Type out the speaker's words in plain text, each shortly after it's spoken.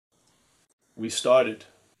We started.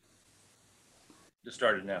 Just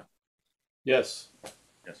started now. Yes.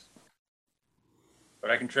 Yes.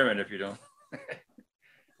 But I can trim it if you don't.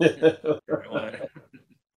 There If you want it.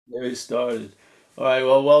 we started. All right.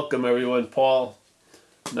 Well, welcome everyone. Paul,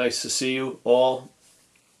 nice to see you all,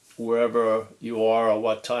 wherever you are or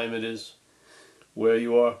what time it is, where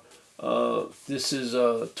you are. This is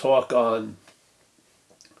a talk on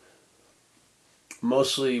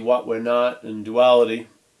mostly what we're not and duality,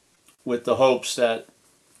 with the hopes that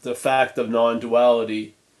the fact of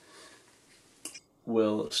non-duality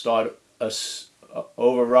will start us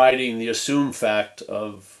overriding the assumed fact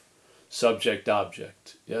of subject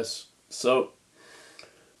object. Yes. So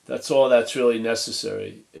that's all that's really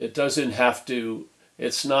necessary. It doesn't have to,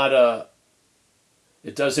 it's not a,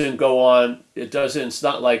 it doesn't go on, it's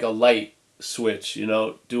not like a light switch,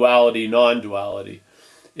 duality, non duality.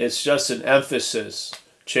 It's just an emphasis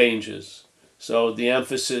changes. So the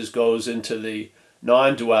emphasis goes into the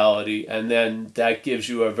non duality, and then that gives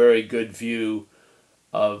you a very good view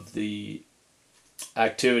of the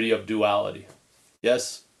activity of duality.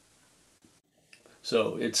 Yes?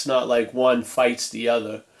 So it's not like one fights the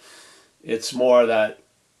other. It's more that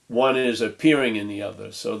one is appearing in the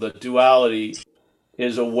other. So the duality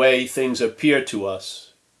is a way things appear to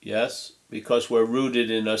us. Yes? Because we're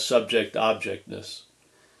rooted in a subject objectness.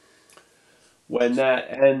 When that,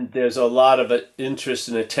 and there's a lot of interest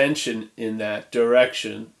and attention in that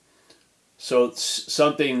direction. So it's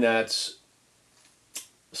something that's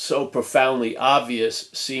so profoundly obvious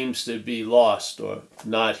seems to be lost or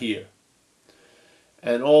not here.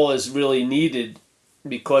 And all is really needed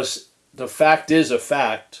because the fact is a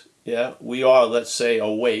fact. Yeah, we are, let's say,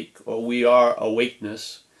 awake, or we are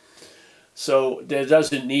awakeness. So there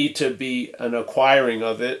doesn't need to be an acquiring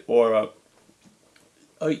of it or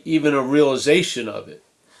even a realization of it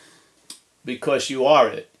because you are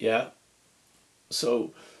it. Yeah.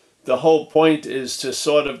 So the whole point is to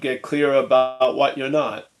sort of get clear about what you're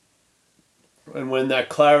not. And when that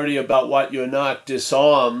clarity about what you're not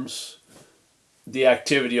disarms the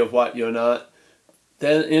activity of what you're not,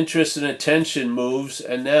 then interest and attention moves,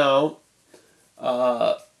 and now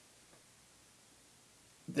uh,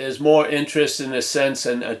 there's more interest in a sense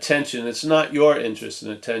and attention. It's not your interest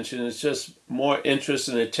and attention, it's just more interest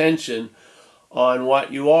and attention on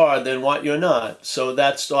what you are than what you're not. So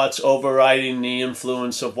that starts overriding the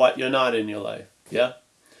influence of what you're not in your life. Yeah?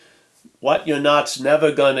 What you're not's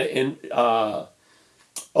never going to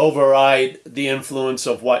override the influence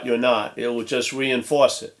of what you're not. It will just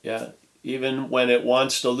reinforce it. Yeah? Even when it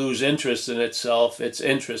wants to lose interest in itself, it's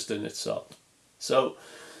interest in itself. So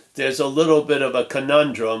there's a little bit of a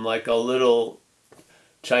conundrum, like a little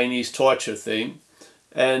Chinese torture thing,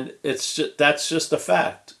 and that's just a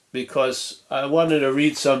fact. Because I wanted to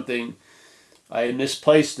read something, I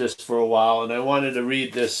misplaced this for a while, and I wanted to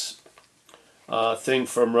read this thing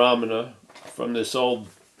from Ramana, from this old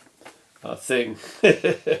thing,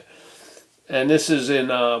 and this is in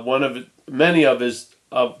one of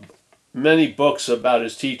many books about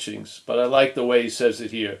his teachings. But I like the way he says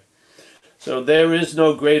it here. So there is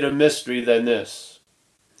no greater mystery than this,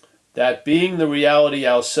 that being the reality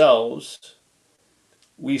ourselves,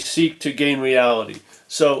 we seek to gain reality.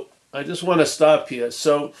 So I just want to stop here.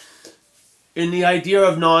 So in the idea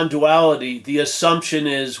of non-duality, the assumption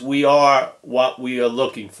is we are what we are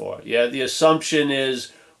looking for. Yeah, the assumption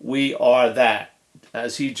is we are that,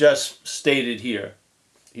 as he just stated here.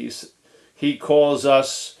 He calls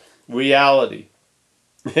us reality.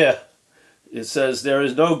 Yeah. It says there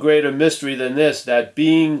is no greater mystery than this, that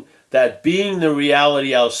being the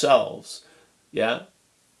reality ourselves, yeah,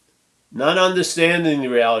 not understanding the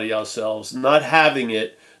reality ourselves, not having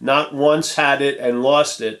it, not once had it and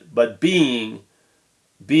lost it, but being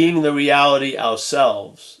the reality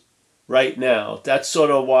ourselves right now. That's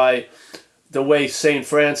sort of why the way St.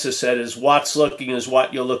 Francis said is what's looking is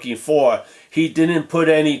what you're looking for. He didn't put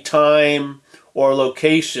any time or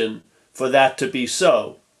location for that to be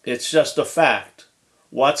so. It's just a fact.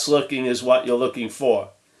 What's looking is what you're looking for.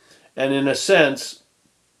 And in a sense,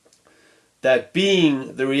 that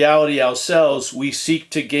being the reality ourselves, we seek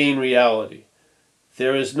to gain reality.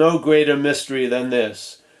 There is no greater mystery than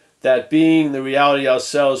this, that being the reality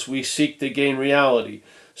ourselves, we seek to gain reality.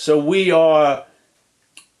 So we are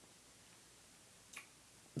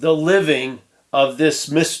the living of this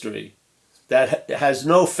mystery that has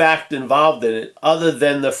no fact involved in it other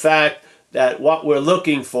than the fact that what we're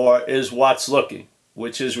looking for is what's looking,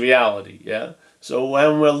 which is reality. Yeah. So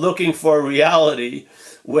when we're looking for reality,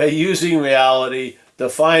 we're using reality to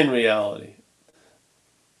find reality.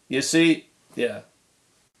 You see? Yeah.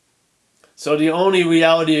 So the only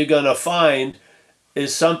reality you're going to find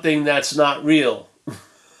is something that's not real,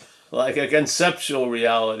 like a conceptual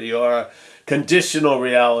reality or a conditional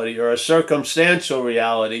reality or a circumstantial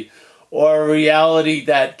reality or a reality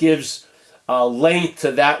that gives length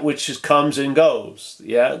to that which comes and goes.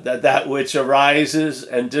 Yeah, that which arises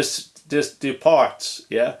and just departs.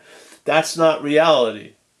 Yeah, that's not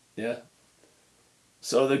reality. Yeah.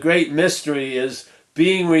 So the great mystery is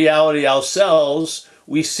being reality ourselves,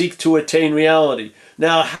 we seek to attain reality.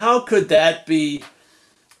 Now, how could that be?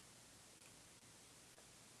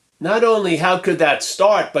 Not only how could that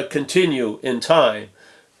start, but continue in time?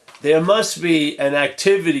 There must be an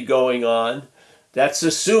activity going on that's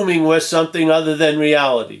assuming we're something other than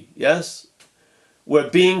reality. Yes? We're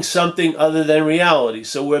being something other than reality.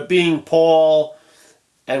 So we're being Paul,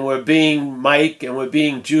 and we're being Mike, and we're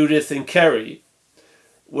being Judith and Kerry.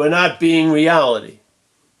 We're not being reality.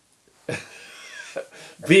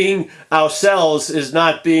 Being ourselves is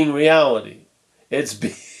not being reality. It's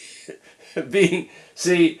being,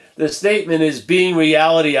 see, the statement is being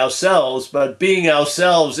reality ourselves, but being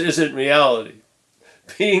ourselves isn't reality.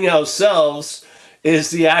 Being ourselves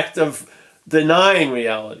is the act of denying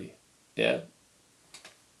reality. Yeah.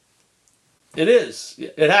 It is.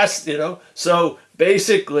 It has, So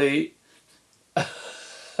basically,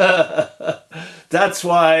 that's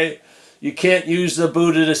why you can't use the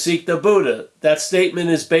Buddha to seek the Buddha. That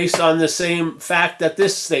statement is based on the same fact that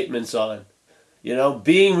this statement's on.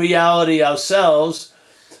 Being reality ourselves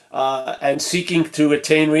and seeking to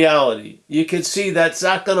attain reality. You can see that's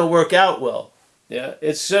not going to work out well. Yeah,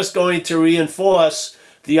 it's just going to reinforce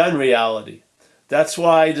the unreality. That's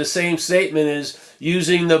why the same statement is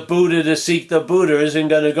using the Buddha to seek the Buddha isn't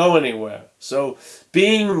going to go anywhere. So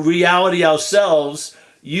being reality ourselves,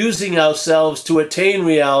 using ourselves to attain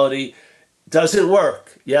reality doesn't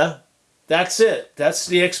work. Yeah, that's it. That's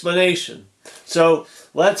the explanation. So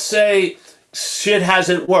let's say shit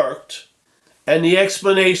hasn't worked, and the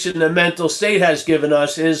explanation the mental state has given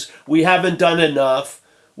us is we haven't done enough.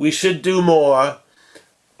 We should do more.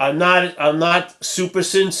 I'm not super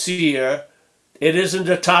sincere. It isn't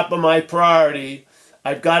the top of my priority.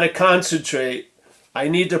 I've got to concentrate. I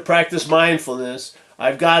need to practice mindfulness.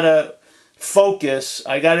 I've got to focus.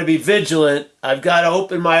 I got to be vigilant. I've got to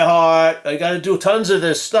open my heart. I got to do tons of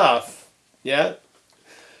this stuff. Yeah?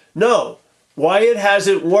 No. Why it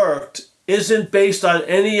hasn't worked isn't based on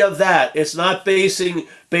any of that. It's not based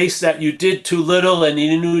that you did too little and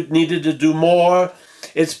you needed to do more.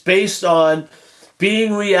 It's based on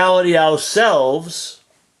being reality ourselves,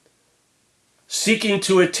 seeking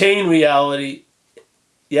to attain reality.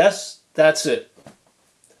 Yes, that's it.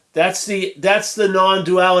 That's the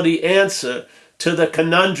non-duality answer to the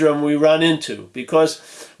conundrum we run into,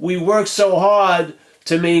 because we work so hard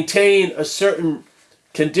to maintain a certain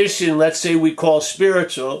condition, let's say we call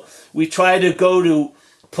spiritual. We try to go to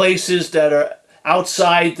places that are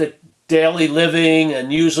outside the daily living,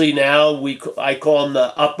 and usually now I call them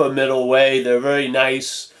the upper middle way. They're very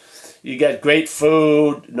nice. You get great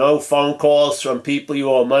food, no phone calls from people you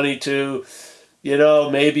owe money to,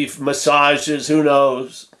 maybe massages, who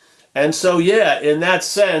knows. And so, yeah, in that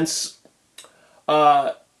sense,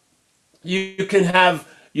 you can have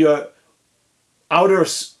your outer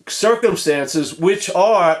circumstances, which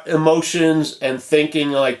are emotions and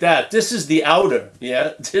thinking like that. This is the outer,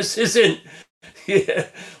 yeah? This isn't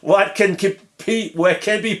what can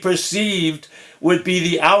be perceived would be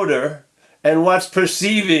the outer, and what's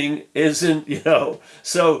perceiving isn't,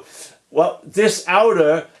 So this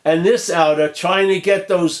outer and this outer, trying to get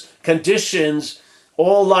those conditions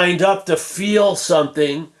all lined up to feel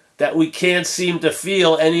something that we can't seem to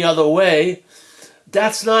feel any other way,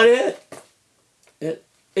 that's not it.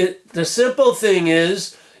 The simple thing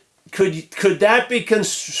is, could that be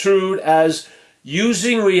construed as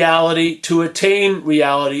using reality to attain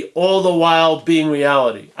reality, all the while being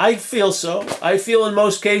reality? I feel so. I feel in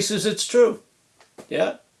most cases it's true.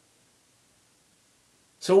 Yeah?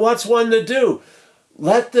 So what's one to do?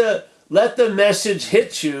 Let the message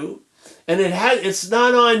hit you, and it's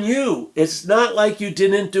not on you. It's not like you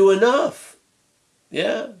didn't do enough.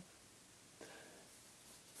 Yeah?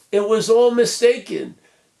 It was all mistaken.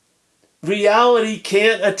 Reality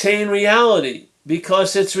can't attain reality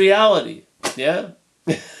because it's reality. Yeah?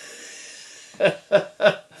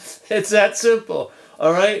 It's that simple.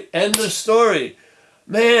 All right? End of story.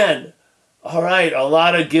 Man, all right, a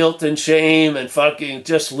lot of guilt and shame and fucking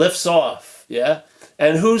just lifts off. Yeah?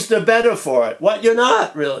 And who's the better for it? What you're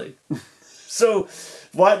not, really. So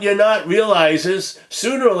what you're not realizes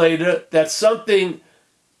sooner or later that something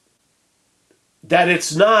that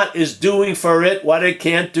it's not is doing for it what it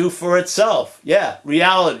can't do for itself. Yeah,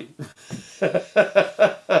 reality.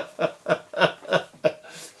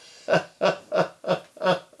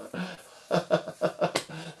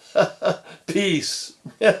 peace.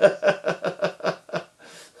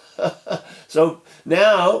 So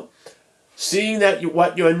now, seeing that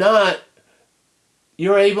what you're not,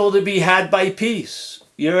 you're able to be had by peace.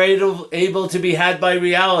 You're able to be had by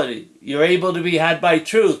reality. You're able to be had by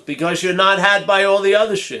truth because you're not had by all the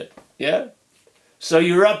other shit. Yeah? So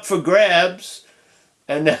you're up for grabs,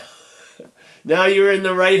 and now you're in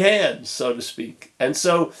the right hands, so to speak. And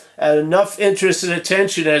so enough interest and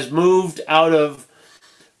attention has moved out of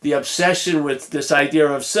the obsession with this idea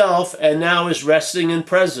of self and now is resting in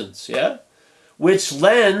presence, yeah? Which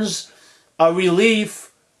lends a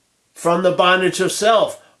relief from the bondage of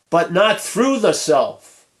self, but not through the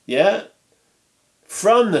self, yeah?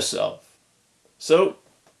 From the self. So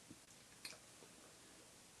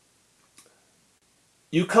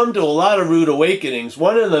you come to a lot of rude awakenings.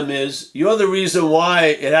 One of them is you're the reason why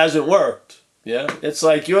it hasn't worked, yeah? It's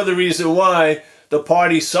like you're the reason why the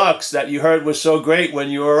party sucks that you heard was so great when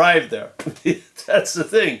you arrived there. That's the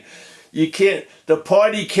thing. The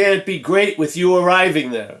party can't be great with you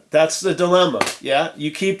arriving there. That's the dilemma, yeah?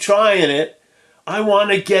 You keep trying it. I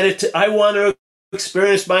want to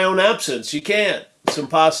experience my own absence. You can't. It's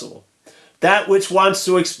impossible. That which wants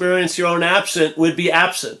to experience your own absence would be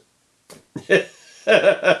absent.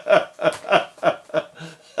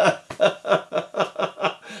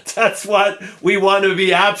 That's what we want to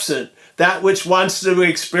be absent. That which wants to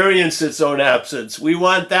experience its own absence. We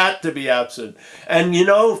want that to be absent. And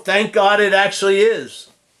thank God it actually is.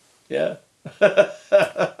 Yeah.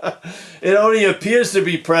 It only appears to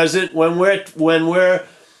be present when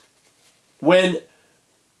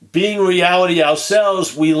being reality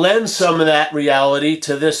ourselves, we lend some of that reality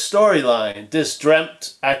to this storyline, this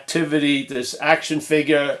dreamt activity, this action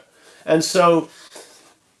figure. And so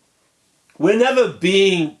we're never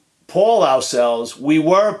being Paul ourselves. We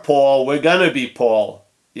were Paul, we're going to be Paul.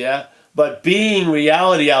 Yeah? But being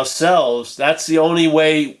reality ourselves, that's the only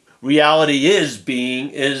way reality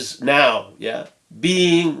is now. Yeah?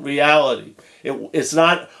 Being reality. It's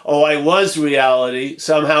not, I was reality,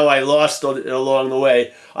 somehow I lost it along the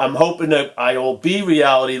way. I'm hoping that I will be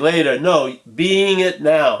reality later. No, being it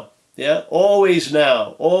now. Yeah? Always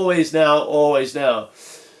now. Always now. Always now.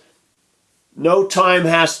 No time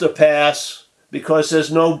has to pass because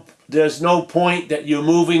there's no point that you're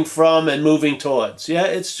moving from and moving towards. Yeah?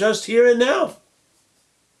 It's just here and now.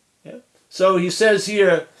 Yeah? So he says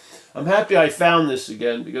here, I'm happy I found this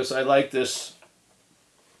again because I like this.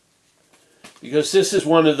 Because this is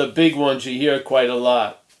one of the big ones you hear quite a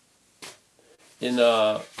lot in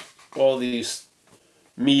all these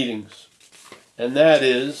meetings. And that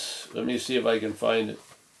is, let me see if I can find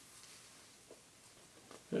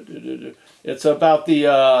it. It's about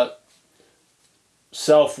the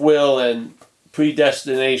self-will and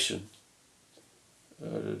predestination.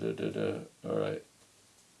 All right.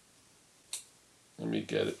 Let me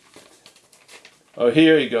get it. Oh,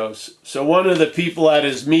 here he goes. So one of the people at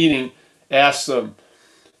his meeting asked them,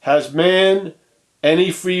 has man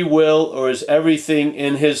any free will or is everything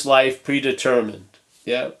in his life predetermined?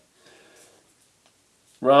 Yeah.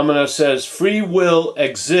 Ramana says, free will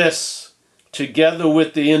exists together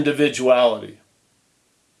with the individuality.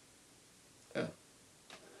 Yeah.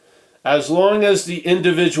 As long as the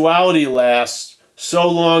individuality lasts, so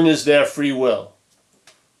long is there free will.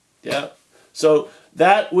 Yeah. So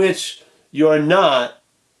that which you're not,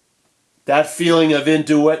 that feeling of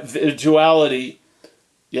individuality,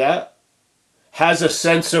 yeah, has a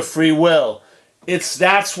sense of free will.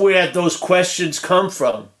 That's where those questions come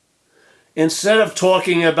from. Instead of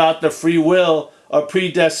talking about the free will or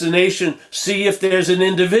predestination, see if there's an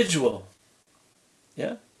individual.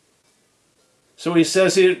 Yeah? So he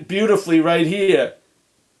says it beautifully right here.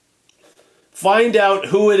 Find out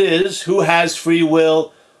who it is who has free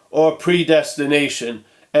will or predestination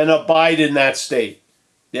and abide in that state.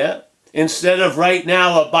 Yeah? Instead of right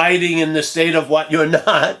now abiding in the state of what you're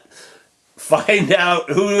not, find out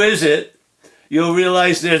who is it. You'll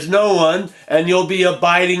realize there's no one, and you'll be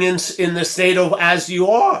abiding in the state of as you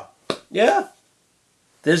are. Yeah?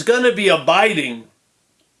 There's going to be abiding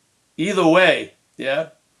either way. Yeah?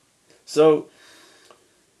 So,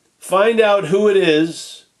 find out who it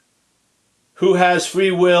is who has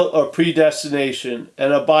free will or predestination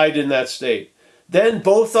and abide in that state. Then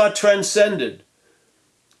both are transcended.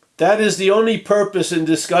 That is the only purpose in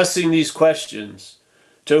discussing these questions.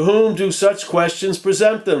 To whom do such questions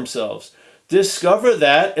present themselves? Discover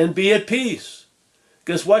that and be at peace.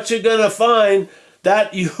 Because what you're going to find,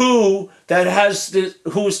 that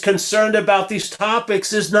who's concerned about these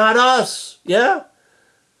topics is not us. Yeah?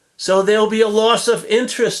 So there'll be a loss of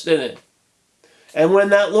interest in it. And when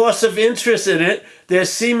that loss of interest in it,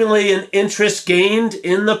 there's seemingly an interest gained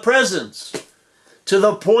in the presence. to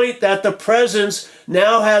the point that the presence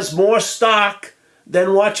now has more stock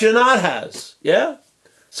than what you're not has. Yeah?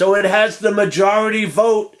 So it has the majority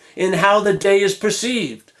vote in how the day is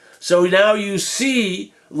perceived. So now you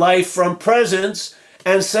see life from presence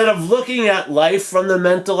instead of looking at life from the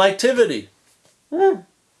mental activity. And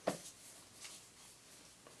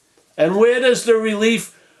where does the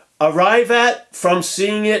relief arrive at from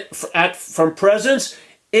seeing it from presence?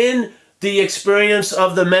 In the experience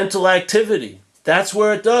of the mental activity. That's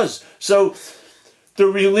where it does. So the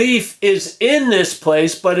relief is in this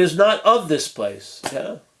place, but is not of this place.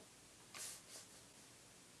 Yeah.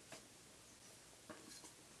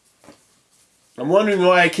 I'm wondering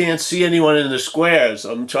why I can't see anyone in the squares.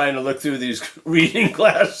 I'm trying to look through these reading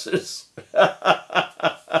glasses.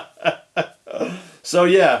 So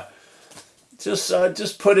yeah,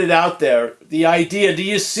 just put it out there. The idea, do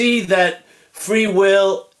you see that free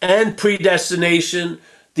will and predestination,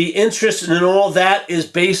 the interest in all that is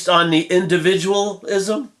based on the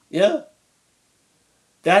individualism? Yeah.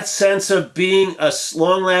 That sense of being a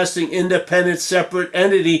long-lasting, independent, separate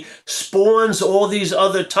entity spawns all these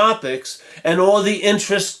other topics and all the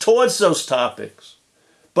interest towards those topics.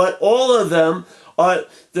 But all of them are,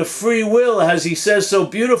 the free will, as he says so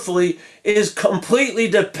beautifully, is completely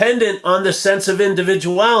dependent on the sense of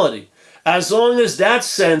individuality. As long as that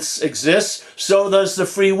sense exists, so does the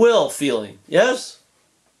free will feeling. Yes?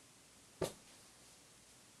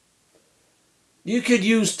 You could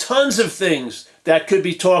use tons of things that could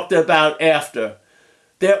be talked about after.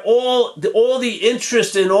 They're all the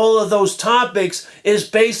interest in all of those topics is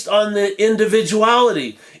based on the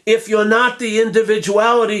individuality. If you're not the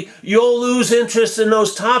individuality, you'll lose interest in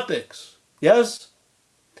those topics. Yes?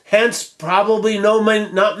 Hence, probably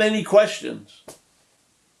not many questions.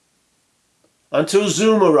 Until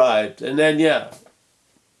Zoom arrived, and then yeah.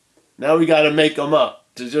 Now we got to make them up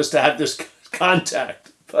to have this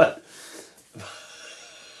contact. But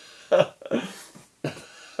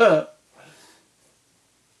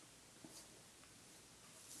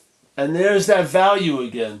and there's that value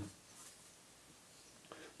again.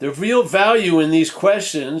 The real value in these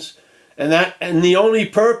questions, and the only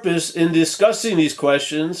purpose in discussing these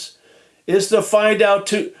questions is to find out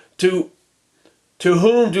to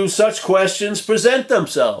whom do such questions present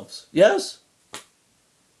themselves. Yes?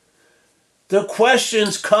 The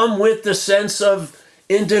questions come with the sense of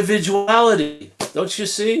individuality. Don't you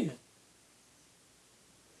see?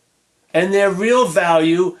 And their real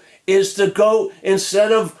value is to go,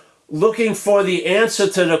 instead of looking for the answer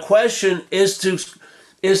to the question, is to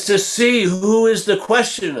see who is the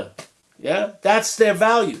questioner. Yeah? That's their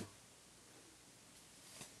value.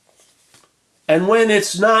 And when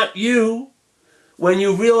it's not you, when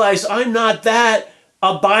you realize I'm not that,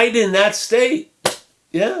 abide in that state.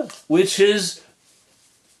 Yeah? Which is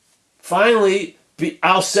finally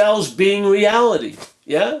ourselves being reality.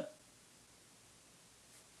 Yeah?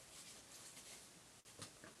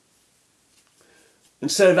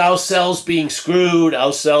 Instead of ourselves being screwed,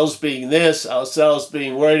 ourselves being this, ourselves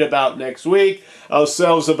being worried about next week,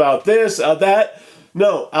 ourselves about this, or that.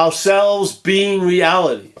 No, ourselves being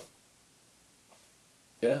reality.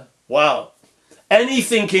 Yeah. Wow.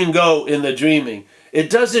 Anything can go in the dreaming. It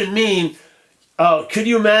doesn't mean, could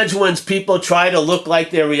you imagine when people try to look like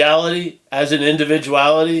their reality as an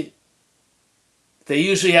individuality? They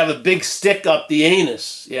usually have a big stick up the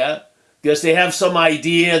anus, yeah? Because they have some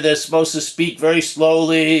idea they're supposed to speak very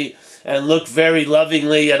slowly and look very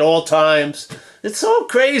lovingly at all times. It's so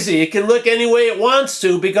crazy. It can look any way it wants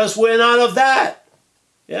to because we're not of that.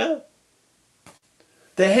 Yeah?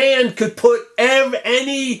 The hand could put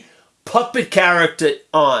any puppet character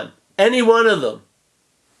on. Any one of them.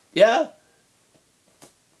 Yeah?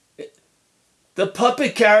 The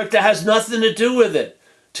puppet character has nothing to do with it.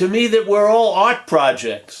 To me, that we're all art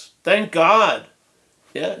projects. Thank God.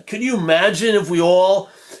 Yeah, can you imagine if we all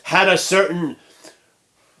had a certain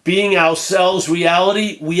being ourselves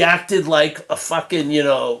reality, we acted like a fucking,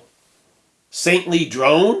 saintly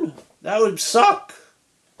drone? That would suck.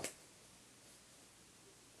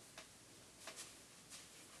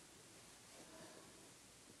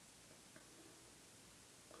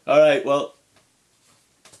 All right, well,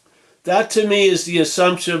 that to me is the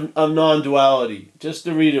assumption of non-duality. Just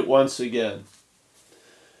to read it once again.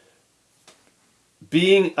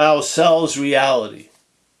 Being ourselves reality.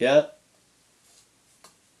 Yeah?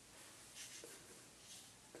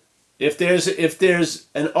 If there's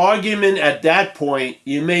an argument at that point,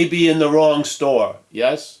 you may be in the wrong store.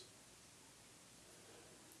 Yes?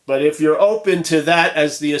 But if you're open to that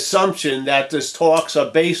as the assumption that these talks are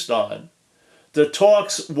based on, the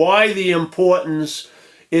talks, why the importance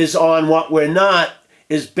is on what we're not,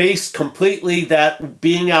 is based completely that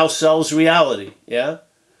being ourselves reality. Yeah?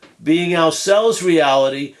 Being ourselves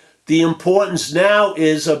reality, the importance now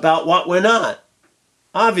is about what we're not.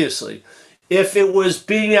 Obviously. If it was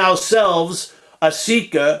being ourselves, a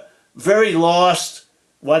seeker, very lost,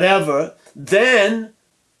 whatever, then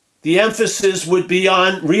the emphasis would be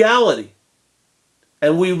on reality.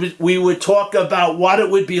 And we would talk about what it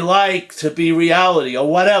would be like to be reality or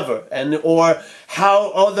whatever, and or how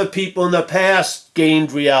other people in the past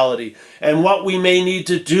gained reality and what we may need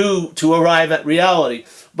to do to arrive at reality.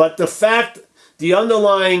 But the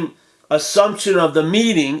underlying assumption of the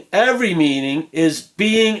meaning, every meaning, is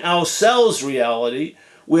being ourselves reality.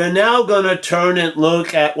 We're now going to turn and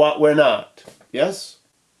look at what we're not. Yes?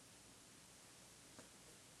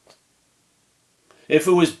 If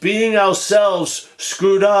it was being ourselves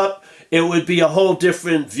screwed up, it would be a whole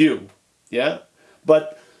different view. Yeah?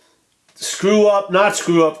 But screw up, not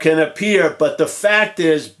screw up can appear, but the fact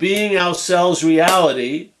is being ourselves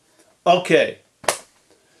reality, okay.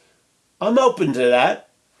 I'm open to that.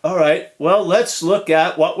 All right, well, let's look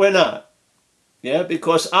at what we're not. Yeah,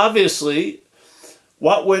 because obviously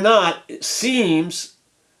what we're not seems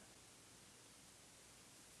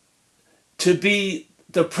to be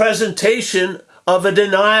the presentation of a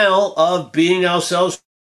denial of being ourselves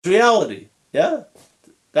reality. Yeah,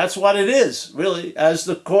 that's what it is, really. As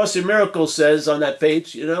the Course in Miracles says on that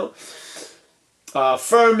page,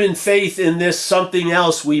 firm in faith in this something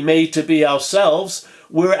else we made to be ourselves,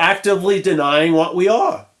 we're actively denying what we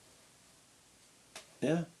are.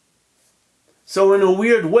 Yeah. So in a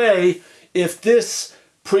weird way, if this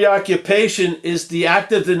preoccupation is the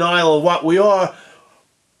active denial of what we are,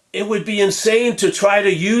 it would be insane to try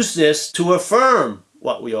to use this to affirm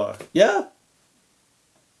what we are. Yeah?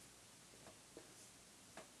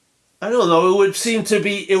 I don't know. It would seem to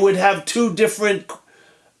be, it would have two different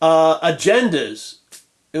agendas.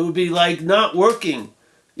 It would be like not working.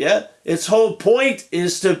 Yeah? Its whole point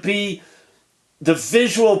is to be the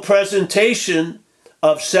visual presentation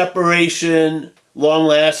of separation,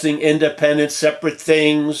 long-lasting, independent, separate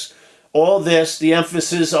things. All this, the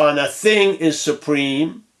emphasis on a thing is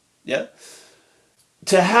supreme. Yeah?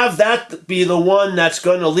 To have that be the one that's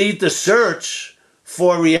going to lead the search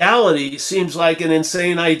for reality seems like an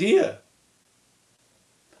insane idea.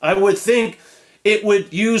 I would think it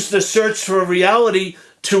would use the search for reality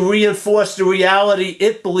to reinforce the reality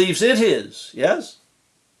it believes it is. Yes?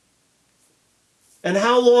 And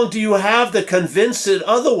how long do you have to convince it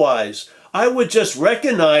otherwise? I would just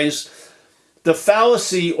recognize the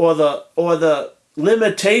fallacy or the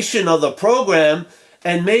limitation of the program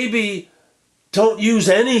and maybe don't use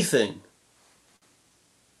anything.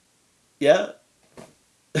 Yeah?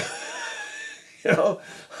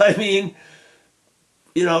 I mean,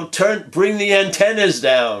 bring the antennas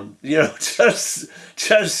down.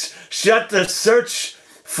 Just shut the search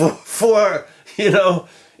for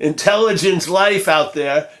intelligence life out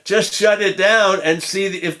there. Just shut it down and see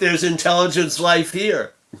if there's intelligence life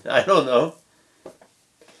here. I don't know.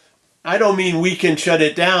 I don't mean we can shut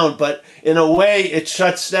it down, but in a way it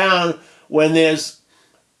shuts down when there's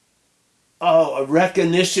a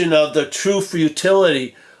recognition of the true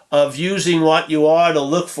futility of using what you are to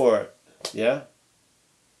look for it. Yeah?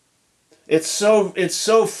 It's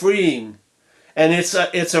so freeing. And it's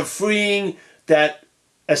a freeing that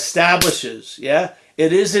establishes, yeah?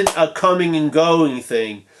 It isn't a coming and going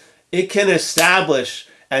thing. It can establish,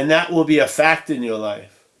 and that will be a fact in your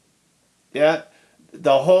life. Yeah?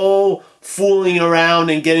 The whole fooling around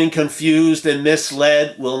and getting confused and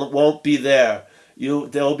misled won't be there.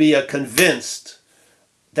 There'll be a convinced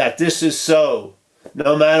that this is so,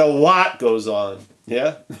 no matter what goes on.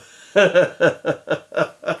 Yeah?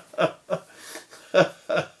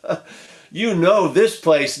 This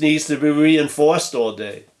place needs to be reinforced all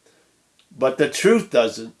day. But the truth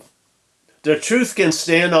doesn't. The truth can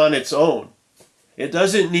stand on its own. It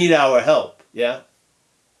doesn't need our help. Yeah?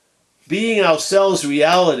 Being ourselves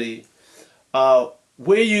reality, where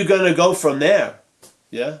are you going to go from there?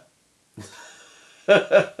 Yeah?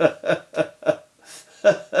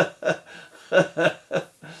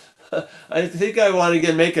 I think I want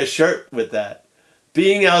to make a shirt with that.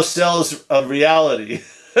 Being ourselves of reality.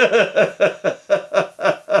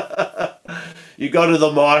 You go to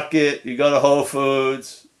the market, you go to Whole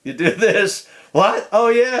Foods, you do this. What? Oh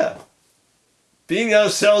yeah. Being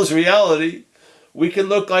ourselves reality, we can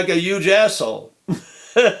look like a huge asshole.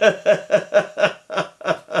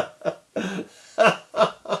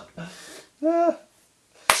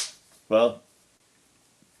 Well,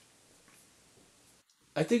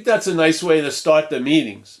 I think that's a nice way to start the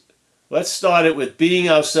meetings. Let's start it with being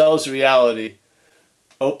ourselves reality.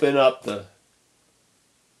 Open up the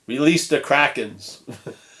Release the Krakens.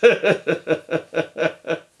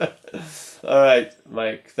 All right,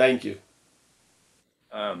 Mike. Thank you.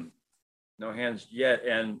 No hands yet.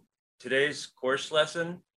 And today's course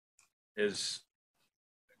lesson is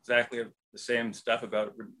exactly the same stuff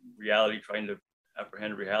about reality, trying to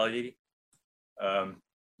apprehend reality. Can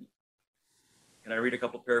I read a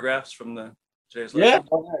couple paragraphs from today's lesson?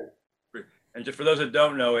 Yeah. And just for those that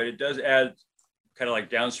don't know, it does add kind of like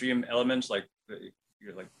downstream elements, like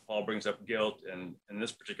Paul brings up guilt, and in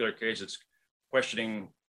this particular case, it's questioning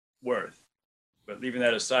worth. But leaving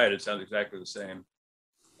that aside, it sounds exactly the same.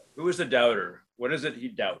 Who is the doubter? What is it he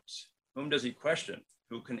doubts? Whom does he question?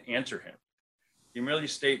 Who can answer him? He merely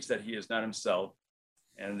states that he is not himself,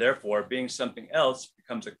 and therefore, being something else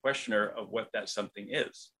becomes a questioner of what that something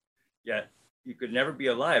is. Yet, he could never be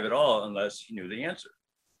alive at all unless he knew the answer.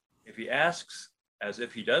 If he asks as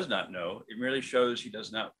if he does not know, it merely shows he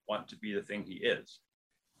does not want to be the thing he is.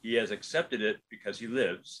 He has accepted it because he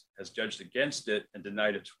lives, has judged against it and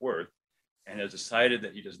denied its worth, and has decided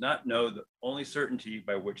that he does not know the only certainty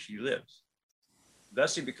by which he lives.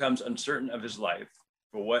 Thus he becomes uncertain of his life,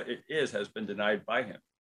 for what it is has been denied by him.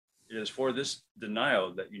 It is for this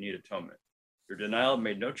denial that you need atonement. Your denial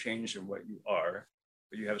made no change in what you are,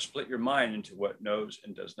 but you have split your mind into what knows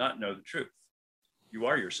and does not know the truth. You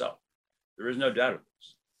are yourself. There is no doubt of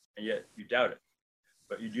this, and yet you doubt it.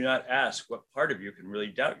 But you do not ask what part of you can really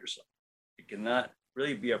doubt yourself. It cannot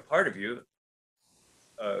really be a part of you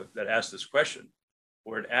that asks this question,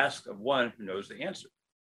 or it asks of one who knows the answer.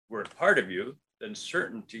 Were it part of you, then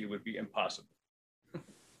certainty would be impossible.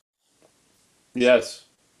 Yes.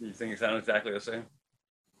 Do you think it sounds exactly the same?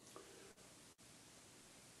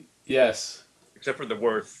 Yes. Except for the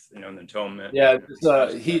worth, and the atonement. Yeah.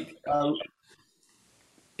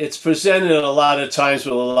 It's presented a lot of times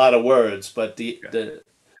with a lot of words, but the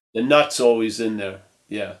nut's always in there.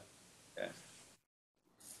 Yeah. Yeah.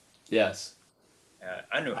 Yes.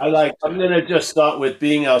 I know. I'm going to just start with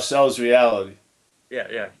being ourselves reality. Yeah.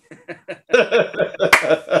 Yeah.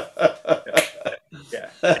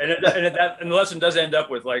 And the lesson does end up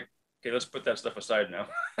with like, okay, let's put that stuff aside now.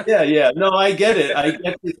 Yeah. No, I get it. I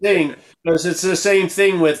get the thing, because it's the same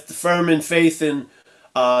thing with firm in faith in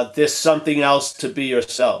there's something else to be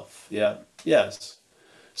yourself. Yeah. Yes.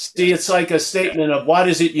 See, it's like a statement of what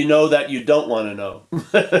is it you know that you don't want to know.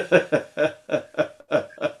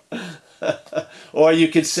 Or you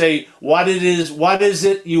could say what is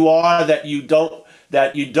it you are that you don't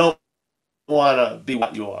want to be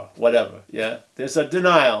what you are, whatever. Yeah. There's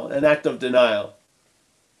an act of denial.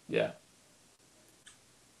 Yeah.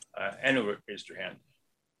 Anu raised your hand.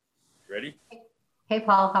 Ready? Hey,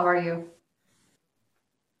 Paul, how are you?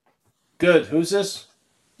 Good. Who's this?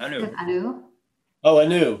 Anu. Anu. Oh,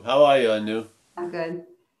 Anu. How are you, Anu? I'm good.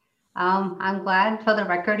 I'm glad, for the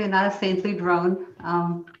record, you're not a saintly drone.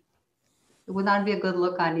 It would not be a good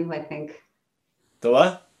look on you, I think. The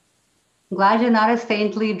what? I'm glad you're not a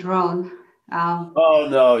saintly drone. Oh,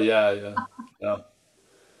 no. Yeah. No.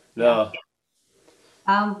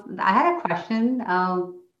 I had a question.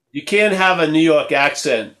 You can't have a New York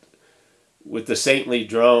accent with the saintly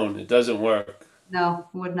drone. It doesn't work. No,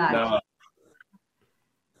 would not. No.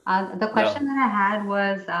 The question that I had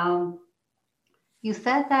was, you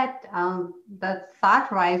said that the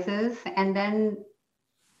thought rises and then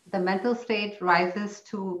the mental state rises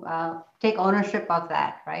to take ownership of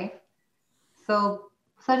that, right? So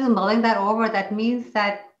just mulling that over, that means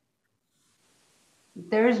that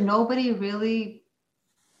there's nobody really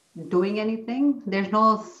doing anything. There's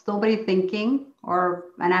nobody thinking,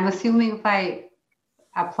 and I'm assuming if I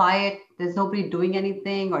apply it, there's nobody doing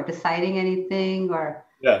anything or deciding anything or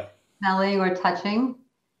smelling or touching.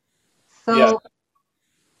 So,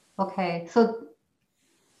 okay. So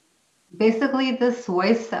basically this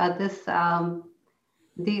voice,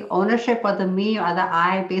 the ownership or the me or the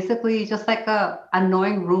I, basically just like a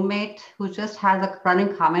annoying roommate who just has a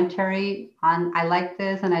running commentary on I like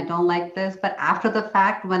this and I don't like this, but after the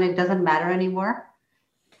fact when it doesn't matter anymore.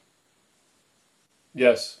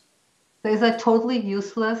 Yes. So it's a totally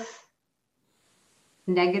useless,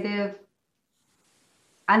 negative,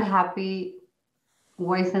 unhappy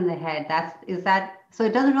voice in the head. So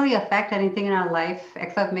it doesn't really affect anything in our life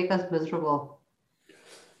except make us miserable.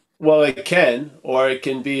 Well, it can, or it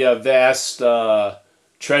can be a vast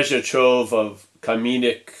treasure trove of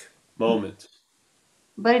comedic moments.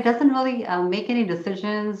 But it doesn't really make any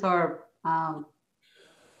decisions or.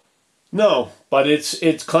 No, but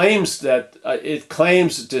it claims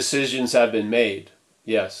decisions have been made.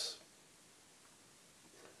 Yes.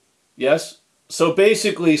 Yes. So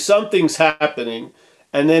basically, something's happening,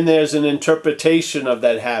 and then there's an interpretation of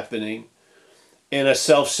that happening, in a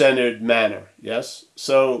self-centered manner. Yes?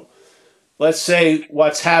 So let's say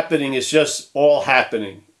what's happening is just all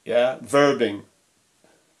happening. Yeah? Verbing.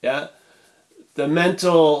 Yeah? The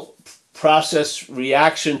mental process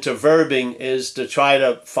reaction to verbing is to try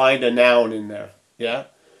to find a noun in there. Yeah?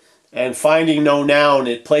 And finding no noun,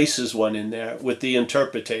 it places one in there with the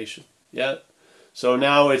interpretation. Yeah? So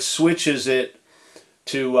now it switches it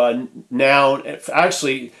to noun.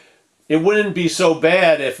 Actually, it wouldn't be so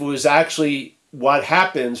bad if it was actually what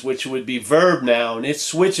happens, which would be verb noun. It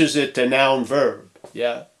switches it to noun verb.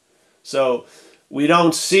 Yeah. So we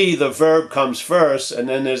don't see the verb comes first, and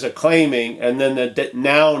then there's a claiming, and then the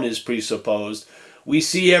noun is presupposed. We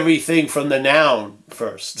see everything from the noun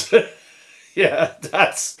first. Yeah,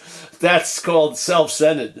 that's called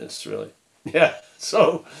self-centeredness, really. Yeah.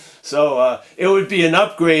 So it would be an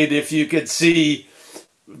upgrade if you could see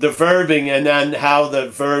the verbing and then how the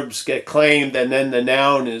verbs get claimed and then the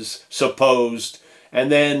noun is supposed,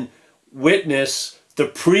 and then witness the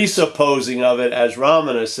presupposing of it, as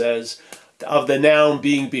Ramana says, of the noun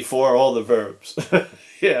being before all the verbs.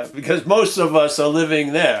 Yeah, because most of us are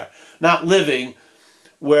living there. Not living,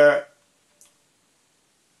 we're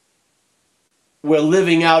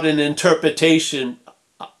living out an interpretation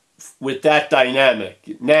with that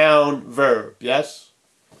dynamic. Noun, verb, yes?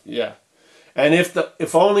 Yeah. And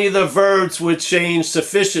if only the verbs would change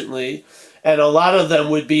sufficiently, and a lot of them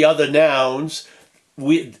would be other nouns,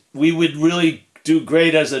 we would really do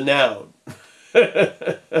great as a noun.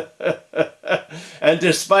 And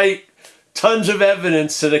despite tons of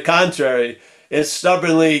evidence to the contrary, it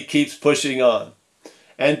stubbornly keeps pushing on.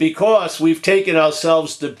 And because we've taken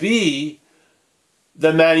ourselves to be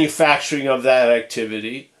the manufacturing of that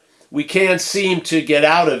activity, we can't seem to get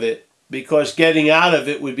out of it, because getting out of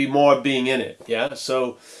it would be more being in it. Yeah.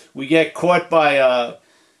 So we get caught by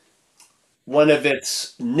one of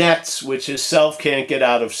its nets, which is self can't get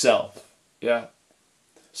out of self. Yeah.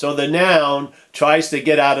 So the noun tries to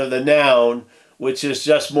get out of the noun, which is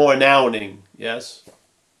just more nouning. Yes.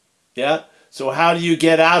 Yeah. So how do you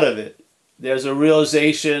get out of it? There's a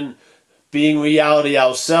realization, being reality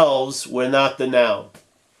ourselves, we're not the noun.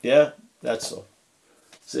 Yeah. That's all.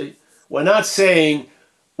 See, we're not saying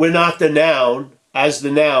we're not the noun as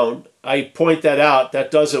the noun. I point that out. That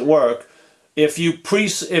doesn't work. If you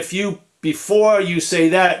before you say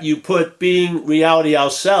that, you put being reality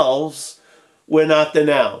ourselves, we're not the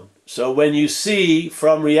noun. So when you see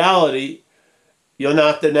from reality, you're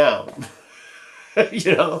not the noun.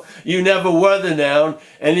 You know, you never were the noun,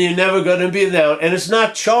 and you're never going to be the noun. And it's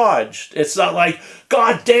not charged. It's not like,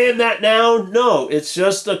 God damn that noun. No, it's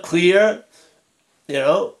just a clear, you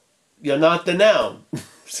know, you're not the noun.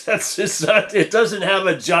 It's not. It doesn't have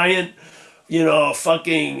a giant, you know,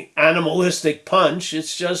 fucking animalistic punch.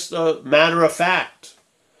 It's just a matter of fact.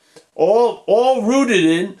 All rooted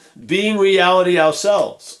in being reality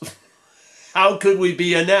ourselves. How could we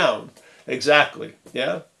be a noun? Exactly.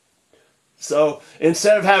 Yeah. So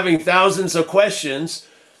instead of having thousands of questions,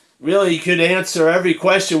 really you could answer every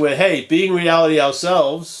question with, "Hey, being reality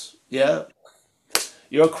ourselves." Yeah.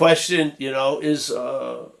 Your question, you know, is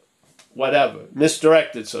whatever,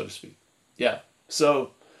 misdirected, so to speak. Yeah.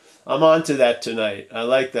 So I'm on to that tonight. I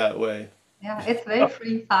like that way. Yeah, it's very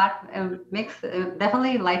free thought.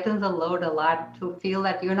 Definitely lightens the load a lot to feel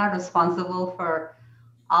that you're not responsible for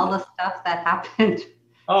all the stuff that happened.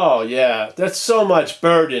 Oh yeah, that's so much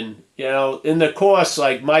burden. You know, in the course,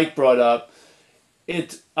 like Mike brought up,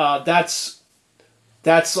 that's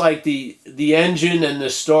like the engine and the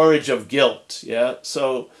storage of guilt. Yeah.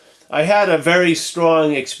 So I had a very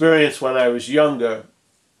strong experience when I was younger.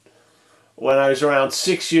 When I was around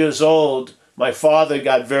 6 years old, my father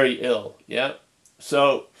got very ill. Yeah.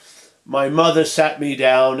 So my mother sat me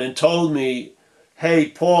down and told me, "Hey,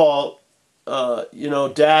 Paul, you know,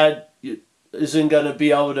 Dad isn't going to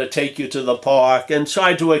be able to take you to the park," and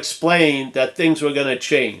tried to explain that things were going to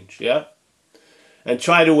change. Yeah. And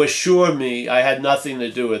try to assure me I had nothing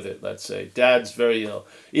to do with it, let's say. Dad's very ill.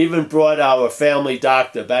 Even brought our family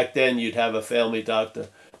doctor. Back then you'd have a family doctor,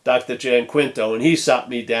 Dr. Jan Quinto, and he sat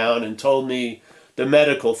me down and told me the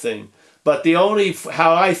medical thing. But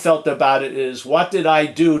how I felt about it is, what did I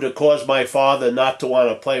do to cause my father not to want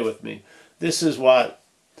to play with me? This is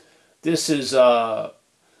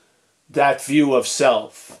that view of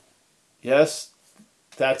self. Yes?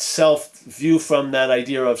 That self view from that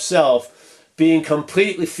idea of self.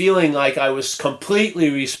 Feeling like I was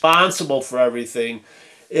completely responsible for everything.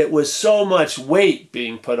 It was so much weight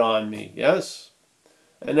being put on me, yes?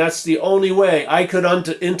 And that's the only way I could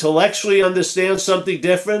intellectually understand something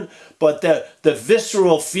different, but the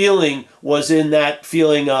visceral feeling was in that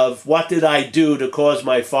feeling of what did I do to cause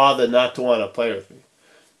my father not to want to play with me.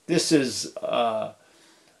 This is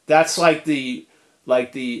that's like the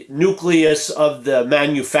nucleus of the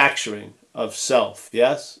manufacturing of self.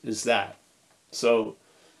 Yes, is that. So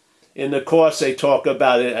in the course they talk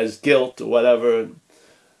about it as guilt or whatever.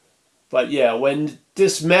 But yeah, when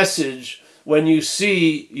this message, when you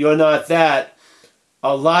see you're not that,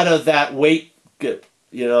 a lot of that weight gets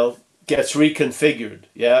reconfigured.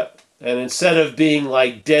 Yeah, and instead of being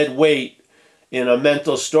like dead weight in a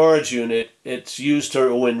mental storage unit, it's used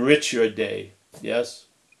to enrich your day. Yes,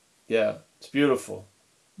 yeah, it's beautiful.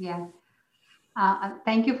 Yeah.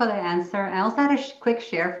 Thank you for the answer. I also had a quick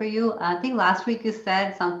share for you. I think last week you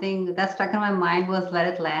said something that stuck in my mind was let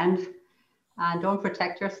it land. Don't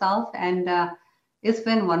protect yourself. And it's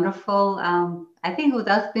been wonderful. I think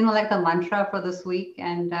that's been like the mantra for this week.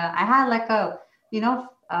 And I had like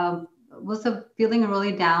was feeling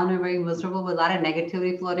really down and very miserable with a lot of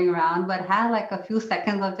negativity floating around, but had like a few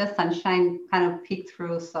seconds of just sunshine kind of peek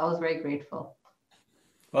through. So I was very grateful.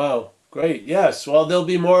 Wow, great. Yes, well, there'll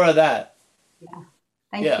be more of that. Yeah.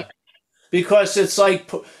 Thank you. Yeah, because it's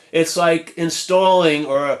like installing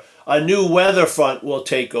or a new weather front will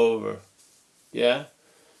take over. Yeah.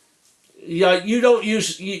 Yeah, you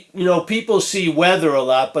don't people see weather a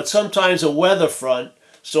lot, but sometimes a weather front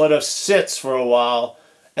sort of sits for a while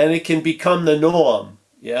and it can become the norm.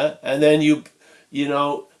 Yeah. And then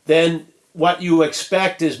then what you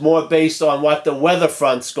expect is more based on what the weather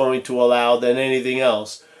front's going to allow than anything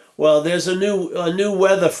else. Well, there's a new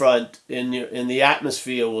weather front in the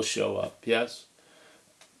atmosphere will show up. Yes.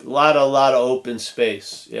 A lot of open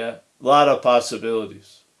space. Yeah. A lot of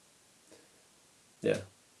possibilities. Yeah.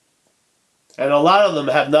 And a lot of them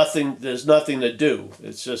have nothing, there's nothing to do.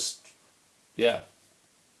 It's just, yeah,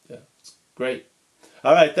 it's great.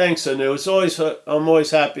 All right, thanks, Anu. I'm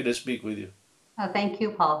always happy to speak with you. Oh, thank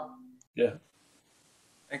you, Paul. Yeah.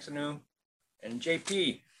 Thanks, Anu. And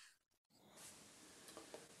JP.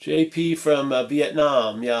 JP from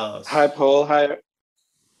Vietnam, yes. Hi, Paul. Hi.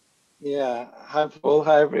 Yeah. Hi, Paul.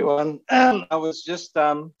 Hi, everyone. I was just,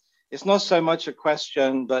 it's not so much a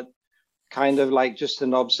question, but kind of like just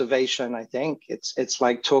an observation. I think it's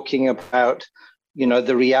like talking about,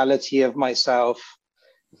 the reality of myself,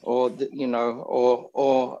 or I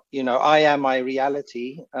am my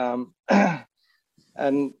reality.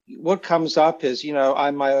 And what comes up is,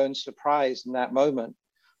 I'm my own surprise in that moment.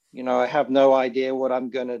 I have no idea what I'm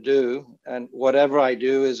going to do, and whatever I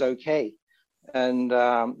do is okay. And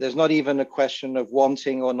there's not even a question of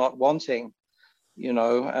wanting or not wanting,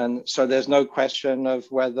 and so there's no question of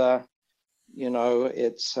whether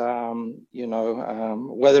it's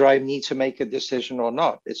whether I need to make a decision or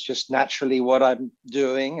not. It's just naturally what I'm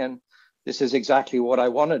doing, and this is exactly what I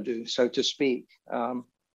want to do, so to speak. And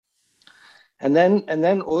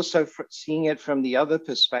then also seeing it from the other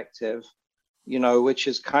perspective, which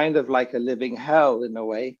is kind of like a living hell in a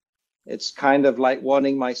way. It's kind of like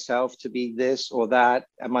wanting myself to be this or that.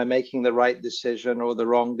 Am I making the right decision or the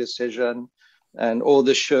wrong decision? And all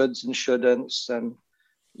the shoulds and shouldn'ts, and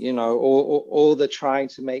all the trying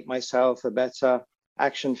to make myself a better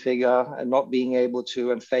action figure and not being able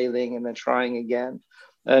to, and failing and then trying again.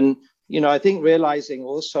 And I think realizing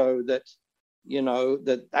also that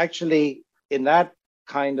that actually in that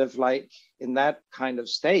kind of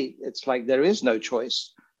state, it's like there is no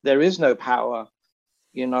choice, there is no power.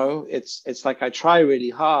 It's like I try really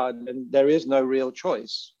hard and there is no real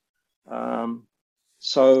choice.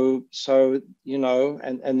 So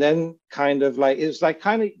and then kind of like, it's like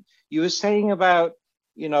kind of, you were saying about,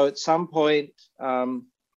 at some point,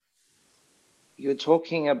 you're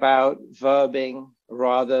talking about verbing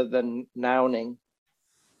rather than nouning.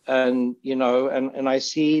 And, and I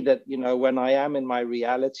see that, when I am in my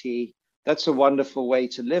reality, that's a wonderful way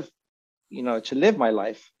to live, to live my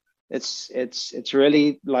life. It's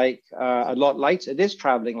really like a lot lighter. It is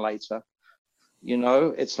traveling lighter.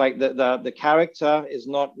 It's like the character is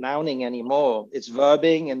not nouning anymore. It's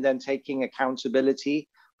verbing and then taking accountability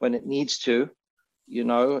when it needs to.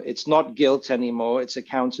 It's not guilt anymore. It's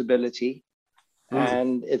accountability,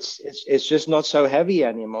 and it's just not so heavy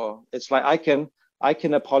anymore. It's like I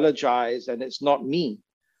can apologize, and it's not me.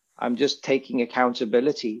 I'm just taking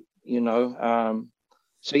accountability.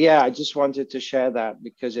 So yeah, I just wanted to share that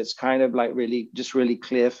because it's kind of like really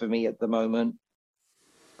clear for me at the moment.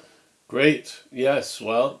 Great. Yes.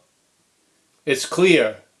 Well, it's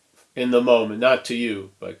clear in the moment, not to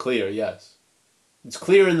you, but clear. Yes. It's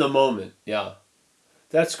clear in the moment. Yeah.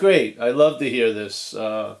 That's great. I love to hear this.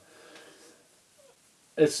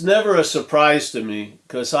 it's never a surprise to me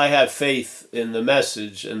because I have faith in the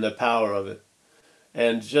message and the power of it.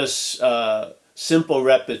 And just simple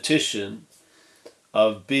repetition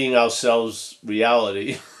of being ourselves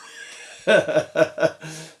reality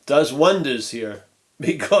does wonders here,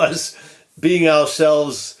 because being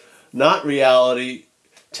ourselves not reality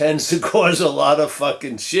tends to cause a lot of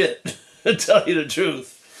fucking shit, to tell you the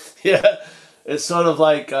truth. Yeah, it's sort of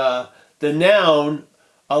like the noun,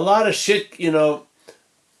 a lot of shit,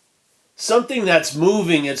 something that's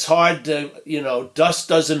moving, it's hard to, dust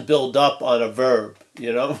doesn't build up on a verb,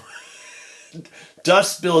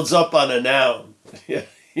 Dust builds up on a noun. Yeah,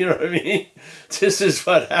 you know what I mean? This is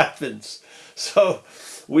what happens. So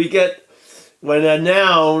we get, when a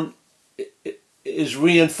noun is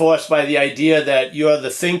reinforced by the idea that you're the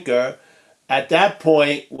thinker, at that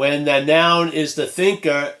point, when the noun is the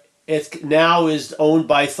thinker, it now is owned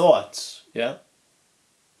by thoughts. Yeah?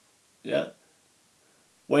 Yeah?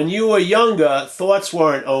 When you were younger, thoughts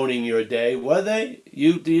weren't owning your day, were they?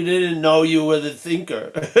 You didn't know you were the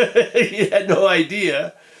thinker. You had no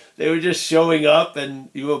idea. They were just showing up and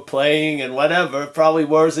you were playing and whatever. Probably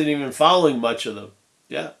wasn't even following much of them.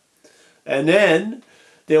 Yeah. And then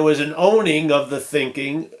there was an owning of the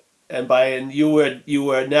thinking, and you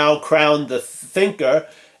were now crowned the thinker,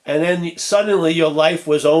 and then suddenly your life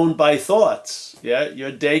was owned by thoughts. Yeah.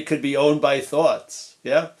 Your day could be owned by thoughts.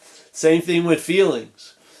 Yeah. Same thing with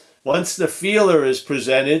feelings. Once the feeler is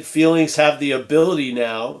presented, feelings have the ability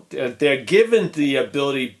now, they're given the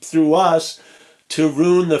ability through us to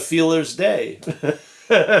ruin the feeler's day.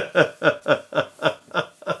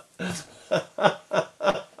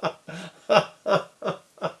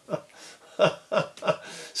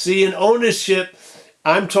 See, in ownership,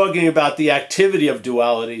 I'm talking about the activity of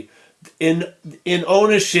duality. In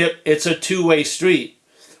ownership, it's a two-way street.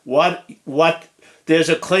 What there's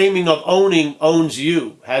a claiming of owning owns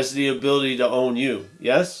you, has the ability to own you.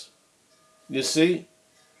 Yes? You see?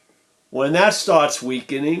 When that starts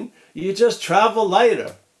weakening, you just travel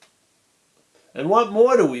lighter. And what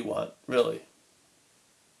more do we want, really?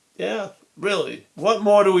 Yeah, really. What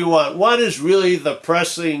more do we want? What is really the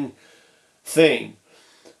pressing thing?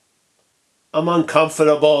 I'm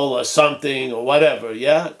uncomfortable or something or whatever,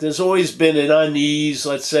 yeah? There's always been an unease,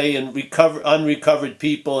 let's say, in unrecovered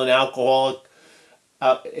people and alcoholic,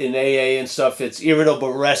 in AA and stuff. It's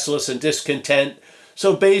irritable, restless, and discontent.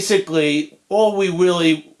 So basically, all we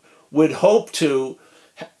really would hope to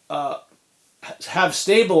have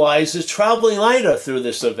stabilized is traveling lighter through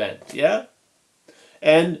this event, yeah?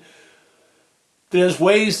 And there's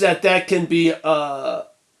ways that can be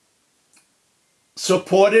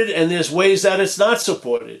supported, and there's ways that it's not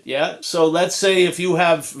supported, yeah? So let's say if you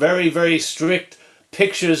have very, very strict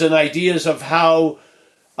pictures and ideas of how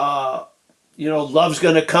love's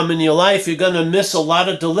going to come in your life, you're going to miss a lot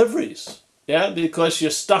of deliveries. Yeah, because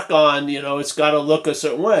you're stuck on, it's got to look a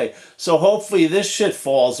certain way. So hopefully this shit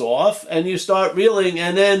falls off and you start reeling,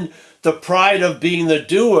 and then the pride of being the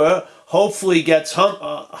doer hopefully gets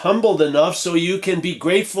humbled enough so you can be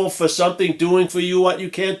grateful for something doing for you what you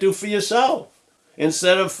can't do for yourself.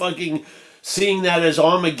 Instead of fucking seeing that as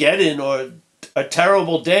Armageddon or a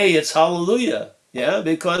terrible day, it's hallelujah. Yeah,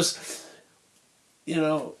 because,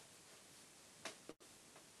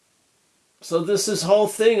 so this whole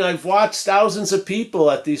thing, I've watched thousands of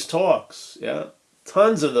people at these talks, yeah,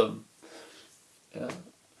 tons of them, yeah,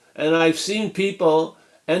 and I've seen people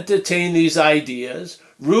entertain these ideas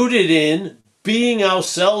rooted in being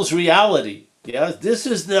ourselves reality, yeah. This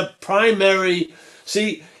is the primary.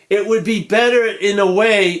 See, it would be better in a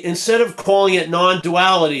way, instead of calling it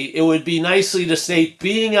non-duality, it would be nicely to state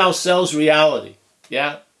being ourselves reality,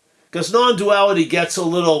 yeah, because non-duality gets a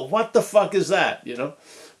little, what the fuck is that,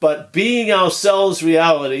 But being ourselves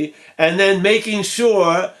reality, and then making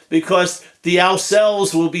sure, because the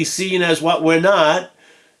ourselves will be seen as what we're not,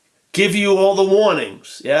 give you all the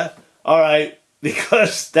warnings, yeah? All right,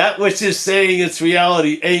 because that which is saying it's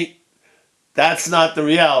reality that's not the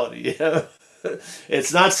reality, yeah?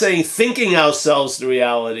 It's not saying thinking ourselves the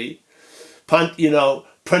reality,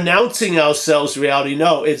 pronouncing ourselves reality.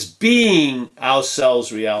 No, it's being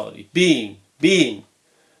ourselves reality. Being.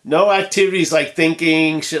 No activities like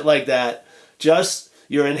thinking, shit like that. Just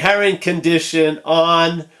your inherent condition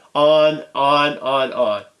on.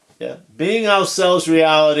 Yeah. Being ourselves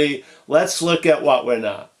reality, let's look at what we're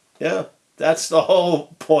not. Yeah. That's the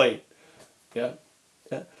whole point. Yeah.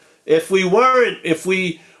 Yeah. If we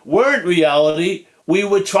weren't reality, we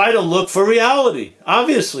would try to look for reality.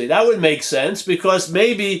 Obviously, that would make sense, because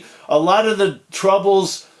maybe a lot of the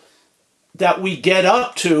troubles that we get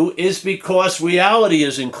up to is because reality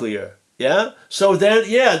isn't clear. Yeah? So then,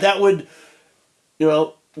 yeah, that would, you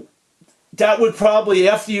know, that would probably,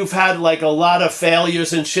 after you've had like a lot of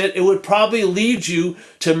failures and shit, it would probably lead you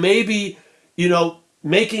to maybe, you know,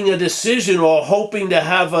 making a decision or hoping to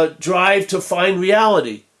have a drive to find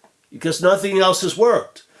reality because nothing else has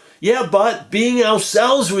worked. Yeah, but being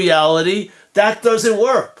ourselves reality, that doesn't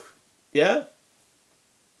work. Yeah?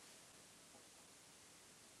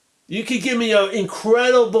 You could give me an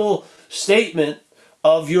incredible statement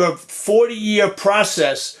of your 40-year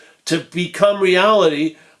process to become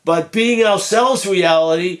reality, but being ourselves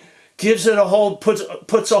reality gives it a whole,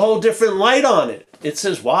 puts a whole different light on it. It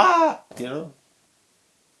says, what? You know?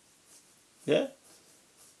 Yeah?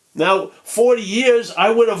 Now, 40 years,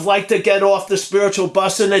 I would have liked to get off the spiritual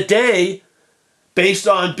bus in a day based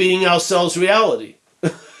on being ourselves reality.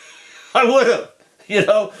 I would have. You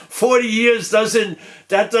know, 40 years doesn't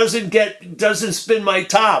spin my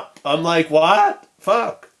top. I'm like, what?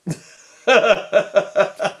 Fuck.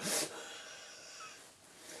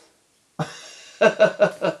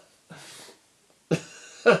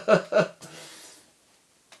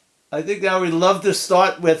 I think I would love to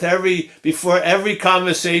start with before every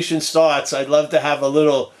conversation starts, I'd love to have a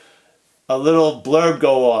little blurb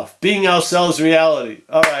go off. Being ourselves reality.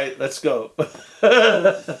 All right, let's go.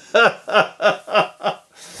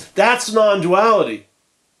 That's non-duality.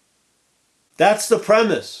 That's the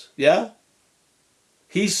premise, yeah?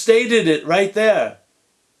 He stated it right there.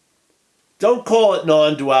 Don't call it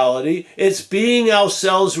non-duality. It's being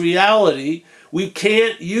ourselves reality. We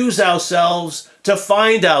can't use ourselves to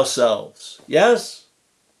find ourselves. Yes?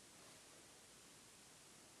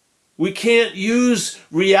 We can't use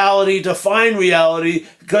reality to find reality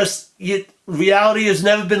because reality has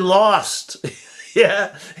never been lost.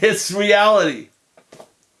 Yeah, it's reality.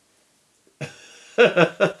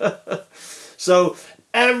 So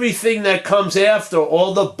everything that comes after,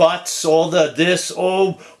 all the buts, all the this,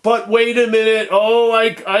 oh, but wait a minute, oh,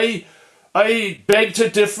 I beg to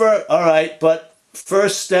differ. All right, but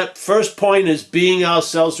first point is being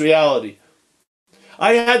ourselves reality.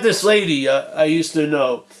 I had this lady I used to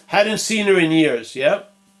know, hadn't seen her in years, yeah?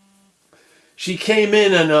 She came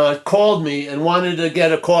in and called me and wanted to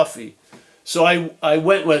get a coffee. So I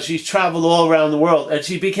went with her. She's traveled all around the world, and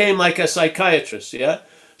she became like a psychiatrist, yeah?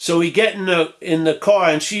 So we get in the car,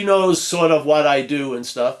 and she knows sort of what I do and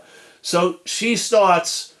stuff. So she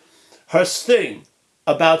starts her thing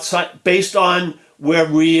about based on we're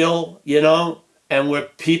real, you know, and we're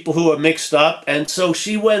people who are mixed up. And so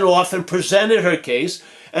she went off and presented her case.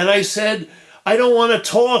 And I said, I don't want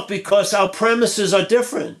to talk because our premises are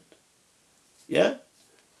different. Yeah?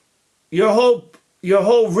 Your whole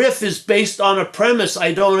riff is based on a premise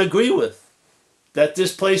I don't agree with. That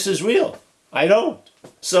this place is real. I don't.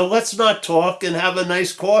 So let's not talk and have a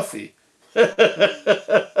nice coffee. Because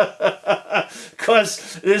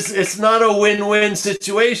it's not a win-win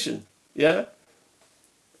situation. Yeah?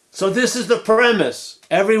 So this is the premise.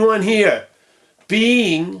 Everyone here.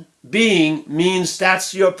 Being means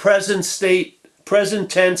that's your present state,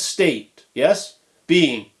 present tense state. Yes?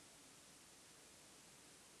 Being.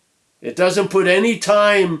 It doesn't put any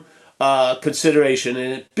time consideration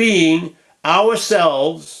in it. Being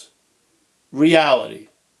ourselves reality.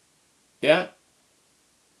 Yeah?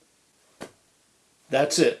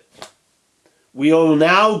 That's it. We are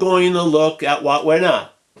now going to look at what we're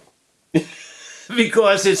not.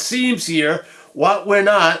 Because it seems here, what we're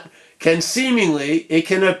not can seemingly, it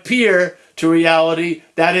can appear to reality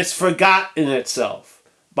that it's forgotten itself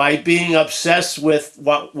by being obsessed with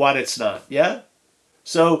what it's not. Yeah?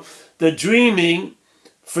 So the dreaming,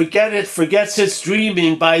 forgets its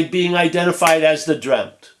dreaming by being identified as the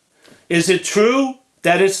dreamt. Is it true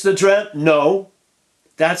that it's the dreamt? No.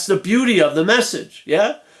 That's the beauty of the message,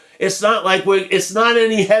 yeah? It's not like it's not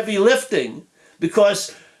any heavy lifting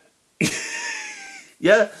because,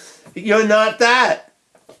 yeah, you're not that.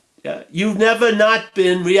 Yeah, you've never not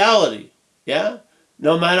been reality, yeah?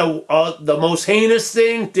 No matter the most heinous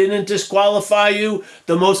thing didn't disqualify you.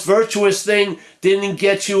 The most virtuous thing didn't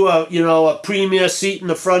get you a premier seat in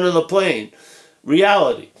the front of the plane.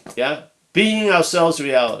 Reality, yeah? Being ourselves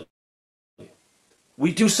reality.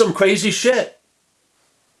 We do some crazy shit.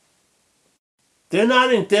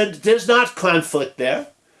 There's not conflict there.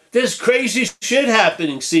 There's crazy shit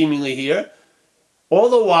happening seemingly here. All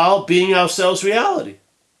the while being ourselves reality.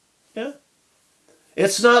 Yeah?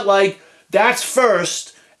 It's not like that's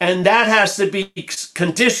first and that has to be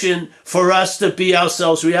conditioned for us to be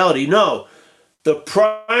ourselves reality. No. The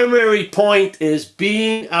primary point is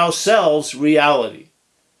being ourselves reality.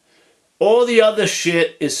 All the other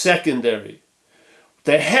shit is secondary.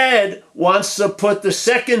 The head wants to put the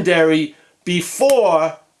secondary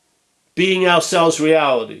before being ourselves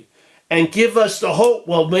reality. and give us the hope,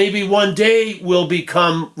 well, maybe one day we'll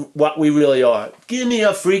become what we really are. Give me a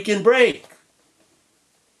freaking break.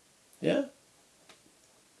 Yeah?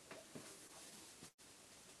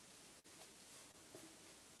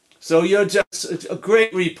 So you're just a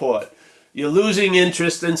great report. You're losing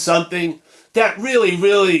interest in something that really,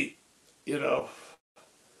 really, you know,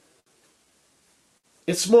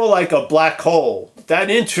 it's more like a black hole. That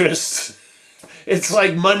interest, it's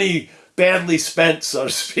like money badly spent, so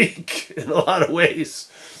to speak, in a lot of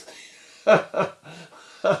ways.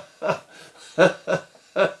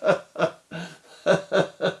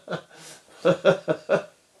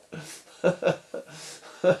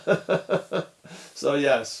 So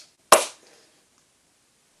yes.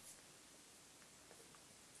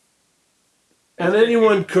 And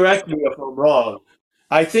anyone correct me if I'm wrong.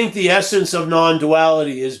 I think the essence of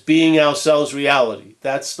non-duality is being ourselves reality.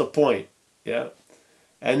 That's the point. Yeah.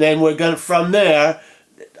 And then we're going to, from there,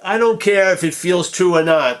 I don't care if it feels true or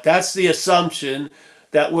not. That's the assumption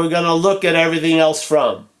that we're going to look at everything else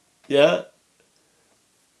from. Yeah.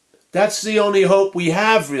 That's the only hope we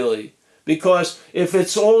have, really. Because if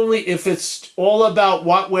it's all about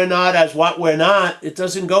what we're not as what we're not, it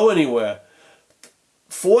doesn't go anywhere.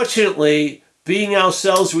 Fortunately, being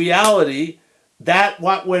ourselves reality, that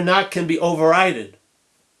what we're not can be overridden.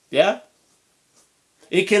 Yeah?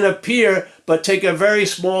 It can appear but take a very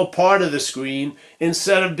small part of the screen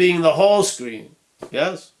instead of being the whole screen.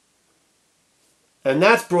 Yes? And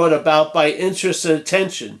that's brought about by interest and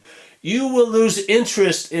attention. You will lose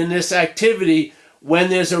interest in this activity when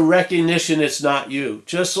there's a recognition it's not you.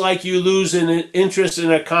 Just like you lose an interest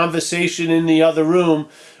in a conversation in the other room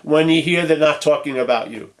when you hear they're not talking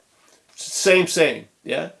about you. Same,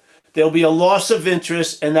 yeah? There'll be a loss of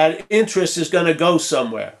interest, and that interest is going to go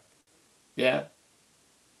somewhere, yeah?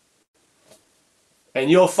 And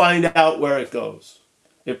you'll find out where it goes.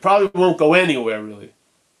 It probably won't go anywhere, really.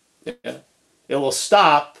 Yeah? It will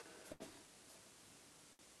stop.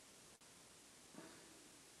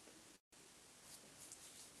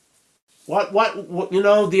 What you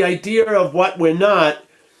know, the idea of what we're not,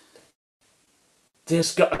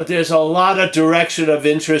 there's a lot of direction of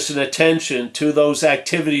interest and attention to those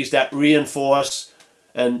activities that reinforce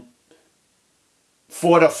and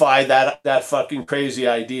fortify that fucking crazy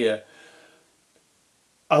idea.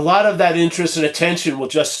 A lot of that interest and attention will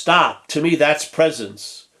just stop. To me, that's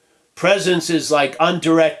presence. Presence is like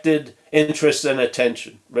undirected interest and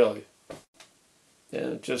attention, really.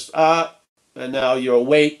 Yeah, just and now you're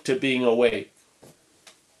awake to being awake.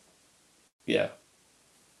 Yeah.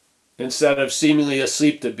 Instead of seemingly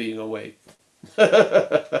asleep to being awake.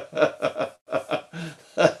 The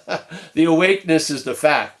awakeness is the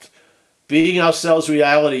fact. Being ourselves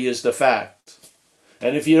reality is the fact.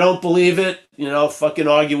 And if you don't believe it, you know, fucking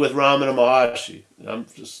argue with Ramana Maharshi. I'm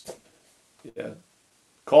just, yeah.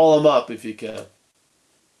 Call him up if you can.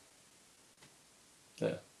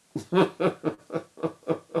 Yeah.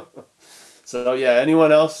 So, yeah,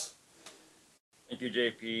 anyone else? Thank you,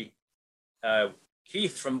 JP.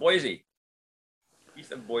 Keith from Boise.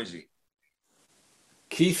 Keith of Boise.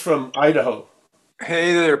 Keith from Idaho.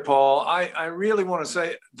 Hey there, Paul. I really want to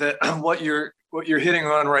say that what you're hitting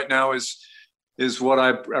on right now is what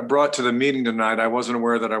I brought to the meeting tonight. I wasn't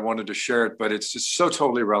aware that I wanted to share it, but it's just so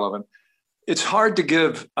totally relevant. It's hard to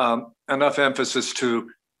give enough emphasis to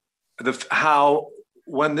how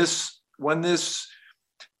when this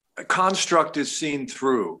construct is seen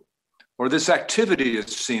through, or this activity is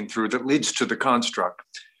seen through that leads to the construct,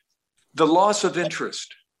 the loss of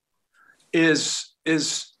interest is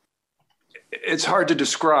it's hard to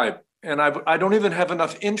describe. And I don't even have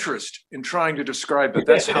enough interest in trying to describe it.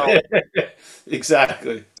 That's how.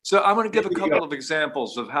 Exactly. So I'm going to give a couple of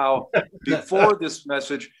examples of how before this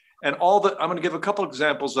message and I'm going to give a couple of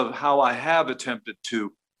examples of how I have attempted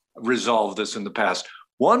to resolve this in the past.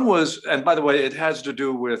 One was, and by the way, it has to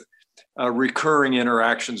do with recurring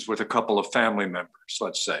interactions with a couple of family members,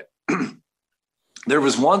 let's say. There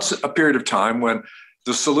was once a period of time when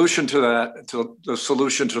the solution to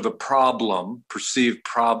the problem, perceived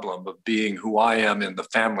problem of being who I am in the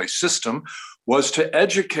family system, was to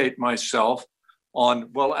educate myself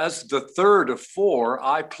on, well, as the third of four,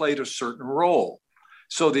 I played a certain role.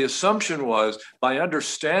 So the assumption was by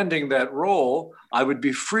understanding that role, I would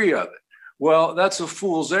be free of it. Well, that's a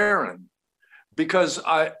fool's errand, because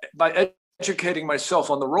by educating myself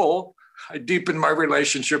on the role, I deepened my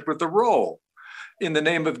relationship with the role in the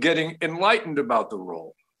name of getting enlightened about the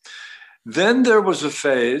role. Then there was a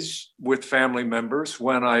phase with family members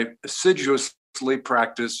when I assiduously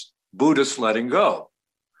practiced Buddhist letting go.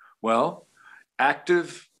 Well,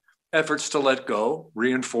 active efforts to let go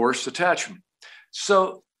reinforce attachment.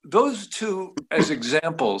 So those two as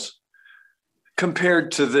examples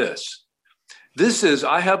compared to this. This is,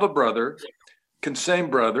 I have a brother, same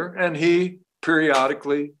brother, and he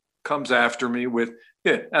periodically comes after me with,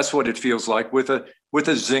 yeah, that's what it feels like, with a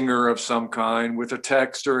zinger of some kind, with a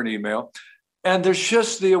text or an email. And there's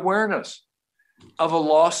just the awareness of a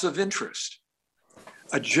loss of interest,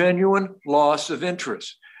 a genuine loss of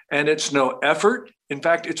interest. And it's no effort. In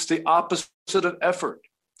fact, it's the opposite of effort.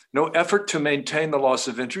 No effort to maintain the loss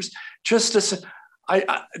of interest. Just as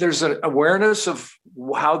there's an awareness of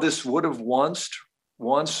how this would have once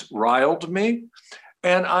riled me.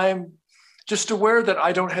 And I'm just aware that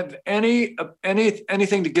I don't have anything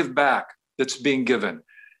to give back that's being given.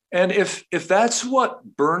 And if that's what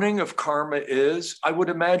burning of karma is, I would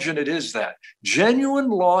imagine it is that. Genuine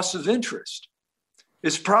loss of interest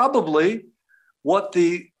is probably what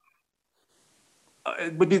it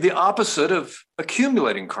would be the opposite of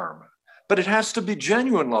accumulating karma. But it has to be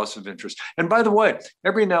genuine loss of interest. And by the way,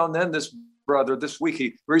 every now and then, this brother, this week,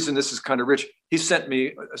 the reason this is kind of rich, he sent me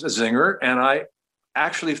a zinger, and I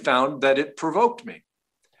actually found that it provoked me.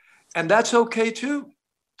 And that's okay too,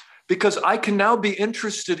 because I can now be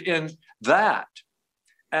interested in that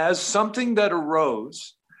as something that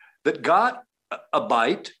arose, that got a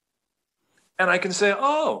bite, and I can say,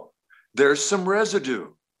 oh, there's some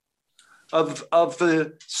residue of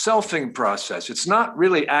the selfing process. It's not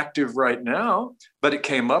really active right now, but it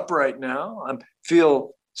came up right now. I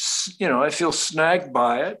feel snagged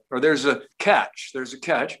by it, or there's a catch.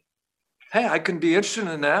 Hey, I can be interested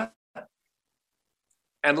in that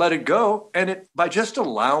and let it go. And by just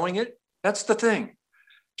allowing it, that's the thing.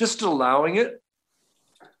 Just allowing it,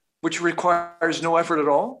 which requires no effort at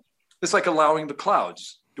all. It's like allowing the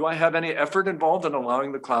clouds. Do I have any effort involved in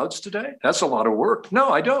allowing the clouds today? That's a lot of work. No,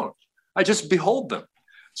 I don't. I just behold them.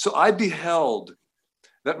 So I beheld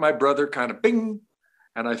that my brother kind of bing,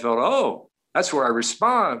 and I felt, oh, that's where I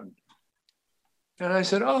respond. And I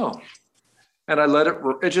said, oh, and I let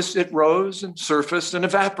it rose and surfaced and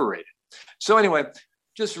evaporated. So anyway,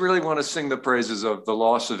 just really want to sing the praises of the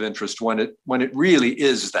loss of interest when it really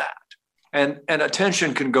is that. And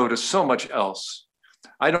attention can go to so much else.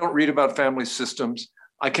 I don't read about family systems.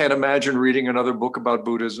 I can't imagine reading another book about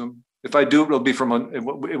Buddhism. If I do,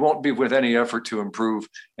 it won't be with any effort to improve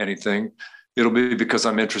anything. It'll be because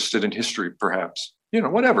I'm interested in history, perhaps,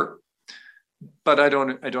 whatever. But I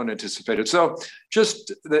don't anticipate it. So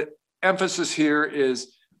just the emphasis here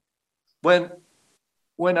is when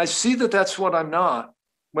I see that that's what I'm not,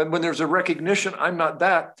 when there's a recognition I'm not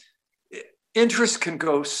that, interest can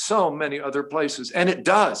go so many other places, and it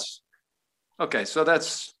does. Okay, so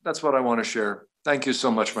that's what I want to share. Thank you so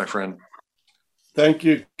much, my friend. Thank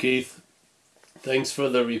you, Keith. Thanks for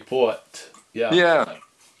the report. Yeah.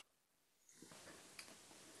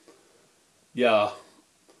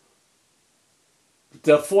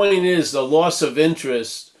 The point is, the loss of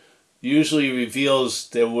interest usually reveals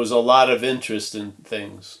there was a lot of interest in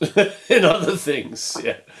things, in other things.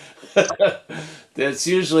 Yeah. There's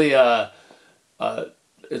usually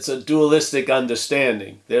it's a dualistic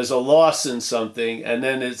understanding. There's a loss in something, and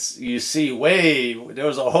then you see, there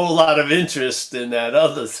was a whole lot of interest in that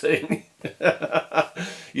other thing.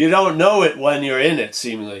 You don't know it when you're in it,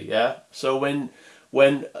 seemingly, yeah? So when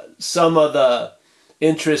some of the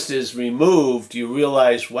interest is removed, you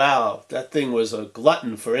realize, wow, that thing was a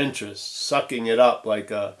glutton for interest, sucking it up like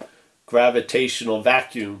a gravitational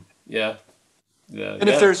vacuum, yeah? And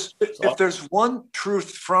if there's one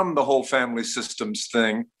truth from the whole family systems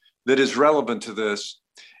thing that is relevant to this,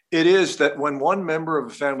 it is that when one member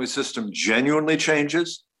of a family system genuinely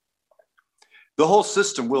changes, the whole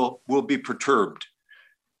system will be perturbed.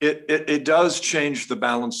 It does change the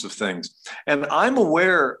balance of things. And I'm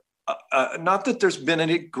aware, not that there's been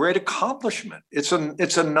any great accomplishment. It's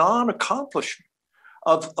a non-accomplishment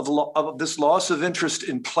of this loss of interest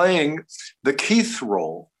in playing the Keith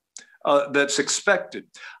role. That's expected.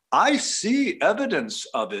 I see evidence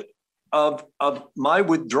of it, of my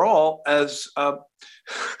withdrawal as,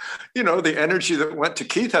 the energy that went to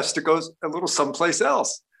Keith has to go a little someplace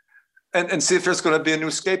else, and see if there's going to be a new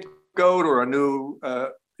scapegoat or a new,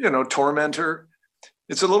 tormentor.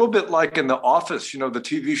 It's a little bit like in The Office, the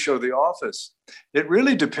TV show The Office. It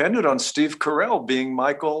really depended on Steve Carell being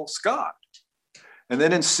Michael Scott. And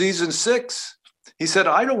then in season 6, he said,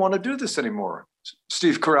 I don't want to do this anymore.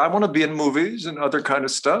 Steve Carell, I want to be in movies and other kind of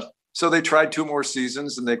stuff. So they tried 2 more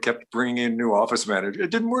seasons, and they kept bringing in new office manager. It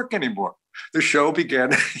didn't work anymore. The show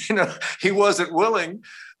began, he wasn't willing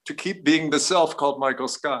to keep being the self called Michael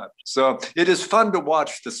Scott. So it is fun to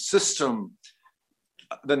watch the system,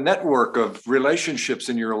 the network of relationships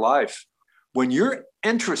in your life. When you're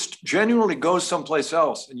interest genuinely goes someplace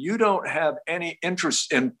else and you don't have any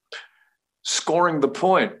interest in scoring the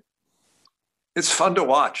point, it's fun to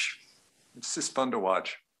watch. It's just fun to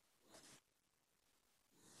watch.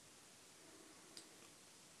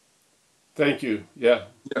 Thank you. Yeah.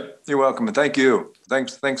 Yeah, you're welcome. And thank you.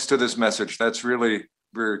 Thanks to this message. That's really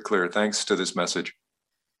very clear. Thanks to this message.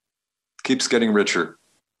 Keeps getting richer.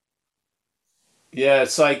 Yeah,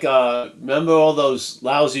 it's like remember all those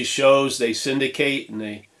lousy shows they syndicate and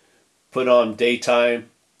they put on daytime,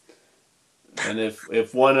 and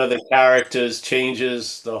if one of the characters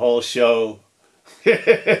changes, the whole show.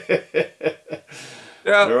 Yeah.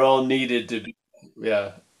 They're all needed to be.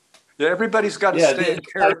 Yeah. Yeah, everybody's got to Yeah, stay in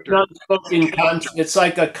it's character. like it's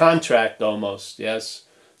like a contract almost. Yes.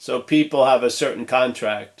 So people have a certain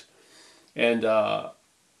contract, and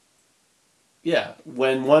yeah,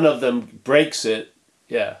 when one of them breaks it,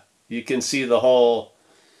 yeah, you can see the whole.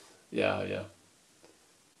 Yeah, yeah.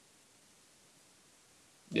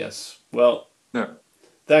 Yes. Well, Yeah.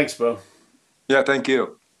 thanks, bro. Yeah, thank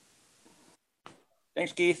you.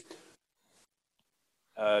 Thanks, Keith.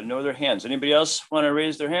 No other hands. Anybody else want to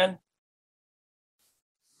raise their hand?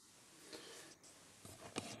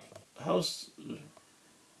 How's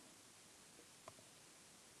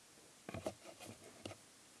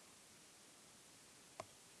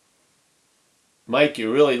Mike?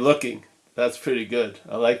 You're really looking. That's pretty good.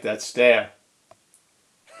 I like that stare.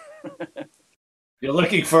 You're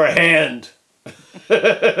looking for a hand. What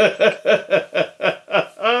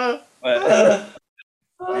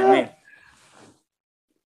do you mean?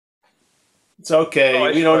 It's okay. Oh, I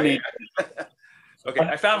we see. don't need. Okay,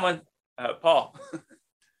 I found one. Paul.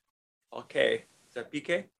 Okay. Is that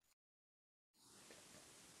PK?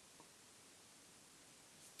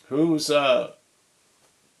 Who's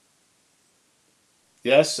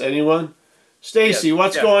Yes, anyone? Stacy, Yes,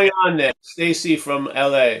 what's yeah. going on there? Stacy from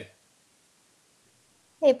LA.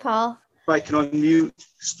 Hey, Paul. If I can unmute,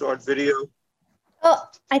 start video. Oh,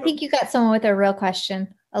 I think you got someone with a real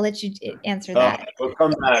question. I'll let you answer that. We'll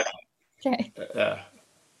come back. Okay. Yeah.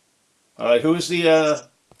 All right. Who's the?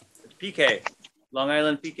 It's PK. Long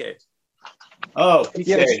Island PK. Oh, PK.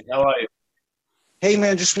 Yes. How are you? Hey,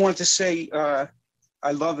 man, just wanted to say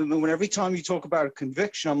I love it. When every time you talk about a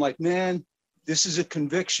conviction, I'm like, man, this is a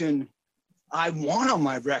conviction I want on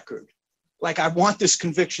my record. Like, I want this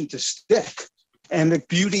conviction to stick. And the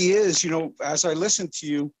beauty is, you know, as I listen to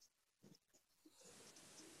you,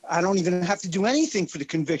 I don't even have to do anything for the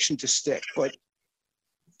conviction to stick. But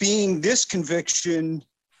being this conviction,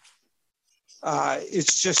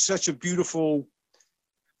 it's just such a beautiful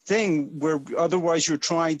thing where otherwise you're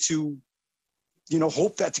trying to, you know,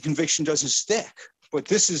 hope that the conviction doesn't stick. But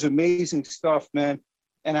this is amazing stuff, man.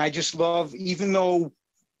 And I just love, even though,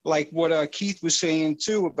 like what Keith was saying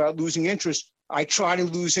too about losing interest, I try to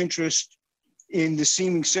lose interest in the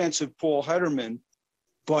seeming sense of Paul Hederman.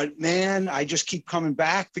 But man, I just keep coming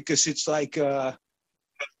back because it's like a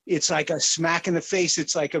smack in the face.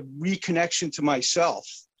 It's like a reconnection to myself,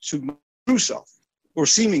 to my true self, or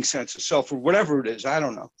seeming sense of self, or whatever it is. I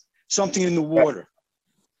don't know. Something in the water.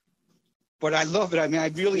 But I love it. I mean, I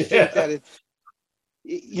really think that it,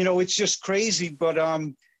 you know, it's just crazy, but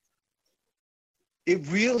it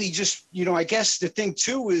really just, you know, I guess the thing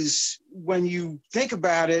too is when you think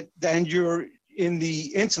about it, then you're in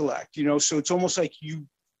the intellect, you know, so it's almost like you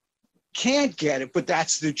can't get it, but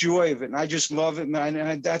that's the joy of it. And I just love it, man.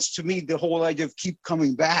 And that's, to me, the whole idea of keep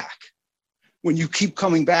coming back. When you keep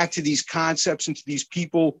coming back to these concepts and to these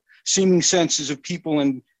people, seeming senses of people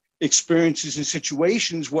and experiences and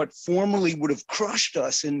situations, what formerly would have crushed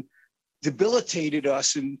us and debilitated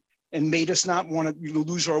us and made us not want to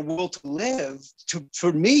lose our will to live.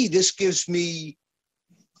 For me, this gives me,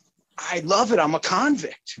 I love it. I'm a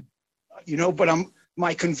convict, you know, but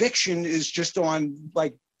my conviction is just on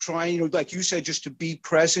like trying, you know, like you said, just to be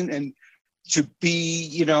present and to be,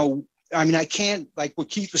 you know, I mean, I can't, like what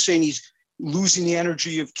Keith was saying, he's losing the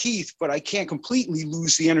energy of Keith, but I can't completely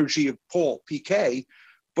lose the energy of Paul, PK,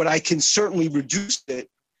 but I can certainly reduce it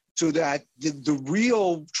so that the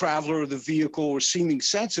real traveler of the vehicle or seeming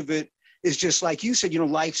sense of it is just like you said, you know,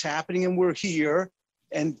 life's happening and we're here.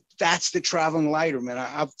 And that's the traveling lighter, man.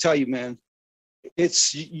 I'll tell you, man,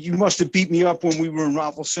 it's, you must have beat me up when we were in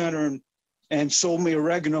Rockville Center and sold me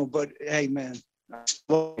oregano, but hey, man,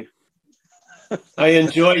 I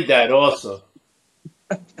enjoyed that also.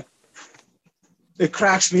 it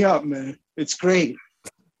cracks me up, man. It's great.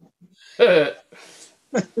 Well,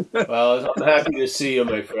 I'm happy to see you,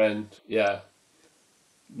 my friend. Yeah.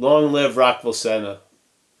 Long live Rockville Center.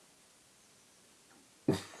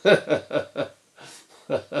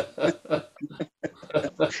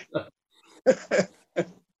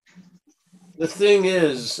 thing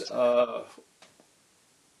is,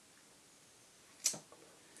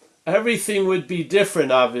 everything would be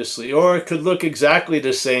different, obviously, or it could look exactly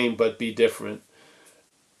the same but be different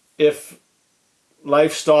if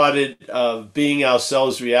life started being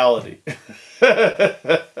ourselves reality.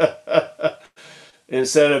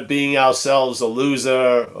 Instead of being ourselves a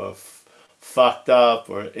loser or fucked up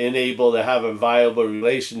or unable to have a viable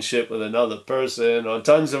relationship with another person or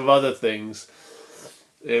tons of other things,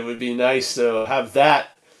 it would be nice to have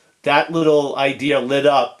that little idea lit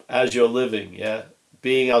up as you're living, yeah?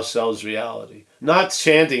 Being ourselves reality. Not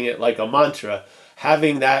chanting it like a mantra,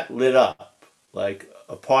 having that lit up like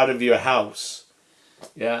a part of your house,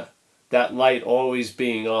 yeah? That light always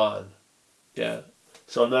being on, yeah?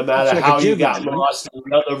 So no matter like how a you given, got right? lost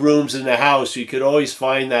in other rooms in the house, you could always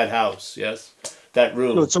find that house, yes? That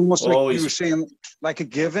room. So it's almost like you Always. were saying, like a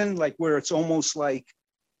given, like where it's almost like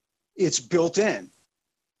it's built in.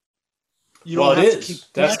 You Well, don't it have to keep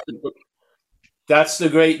is. That's the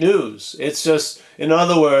great news. It's just, in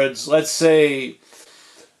other words, let's say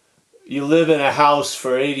you live in a house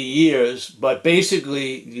for 80 years, but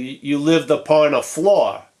basically you lived upon a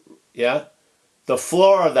floor, yeah? The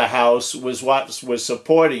floor of the house was what was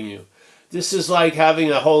supporting you. This is like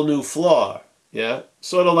having a whole new floor, yeah?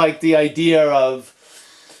 Sort of like the idea of,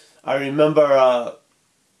 I remember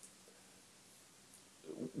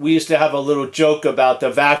we used to have a little joke about the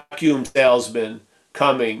vacuum salesman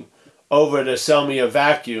coming over to sell me a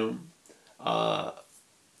vacuum.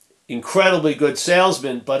 Incredibly good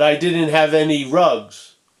salesman, but I didn't have any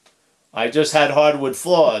rugs. I just had hardwood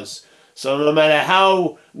floors. So no matter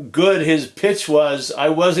how good his pitch was, I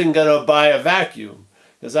wasn't going to buy a vacuum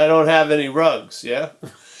because I don't have any rugs, yeah?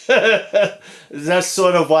 That's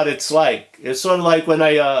sort of what it's like. It's sort of like when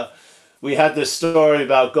we had this story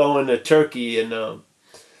about going to Turkey, and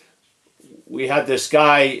we had this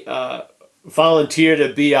guy volunteer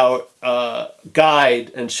to be our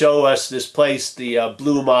guide and show us this place, the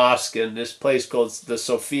Blue Mosque, and this place called the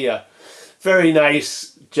Sophia. Very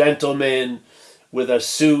nice gentleman with a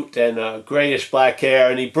suit and grayish black hair,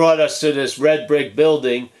 and he brought us to this red brick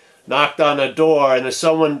building, knocked on a door, and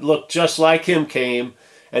someone looked just like him came,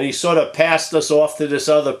 and he sort of passed us off to this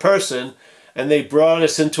other person, and they brought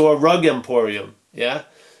us into a rug emporium, yeah?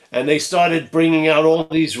 And they started bringing out all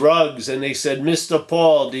these rugs, and they said, Mr.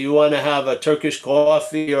 Paul, do you want to have a Turkish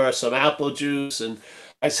coffee or some apple juice? And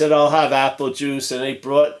I said, I'll have apple juice, and they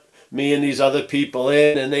brought me and these other people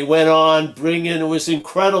in, and they went on bringing, it was an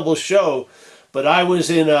incredible show. But I was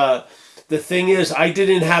the thing is, I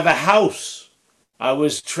didn't have a house. I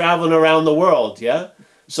was traveling around the world, yeah?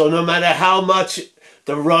 So no matter how much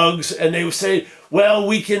the rugs, and they would say, well,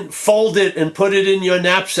 we can fold it and put it in your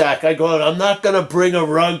knapsack. I go, I'm not going to bring a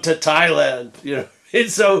rug to Thailand, you know? And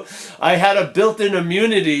so I had a built-in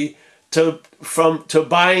immunity to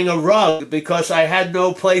buying a rug because I had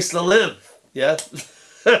no place to live, yeah?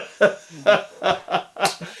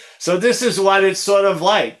 So this is what it's sort of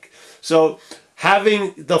like. So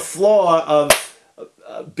having the flaw of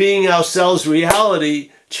being ourselves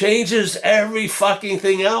reality changes every fucking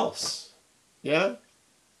thing else. Yeah?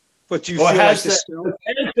 But do you Or feel has like the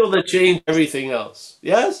potential to change everything else.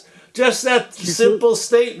 Yes? Just that simple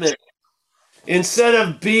statement. Instead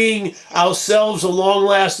of being ourselves a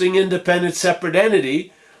long-lasting, independent, separate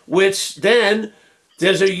entity, which then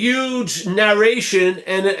there's a huge narration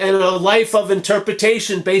and a life of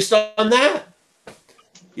interpretation based on that.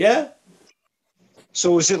 Yeah?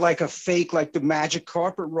 So is it like a fake, like the magic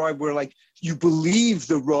carpet ride where like you believe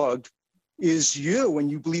the rug is you and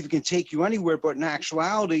you believe it can take you anywhere, but in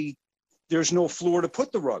actuality, there's no floor to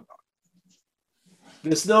put the rug on.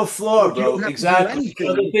 There's no floor, You bro. don't have to do Exactly. anything.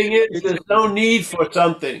 The thing is, there's no need for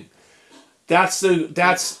something.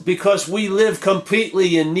 That's because we live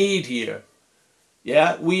completely in need here.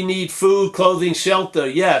 Yeah, we need food, clothing, shelter,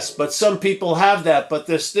 yes, but some people have that, but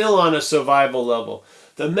they're still on a survival level.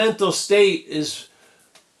 The mental state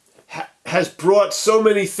has brought so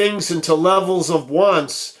many things into levels of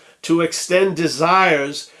wants to extend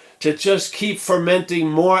desires to just keep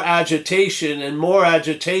fermenting more agitation and more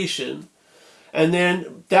agitation. And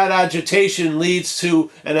then that agitation leads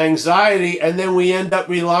to an anxiety, and then we end up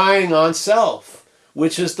relying on self,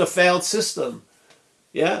 which is the failed system.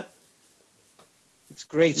 Yeah? It's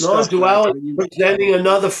great stuff. Non-duality presenting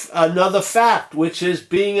another fact, which is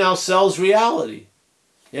being ourselves reality.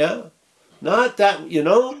 Yeah? Not that,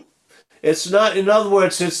 it's not, in other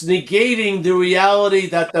words, it's negating the reality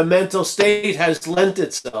that the mental state has lent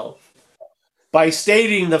itself by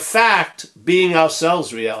stating the fact being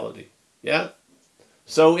ourselves reality. Yeah?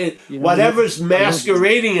 So whatever's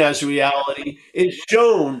masquerading as reality is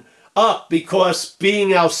shown Because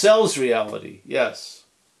being ourselves reality. Yes.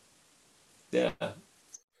 Yeah.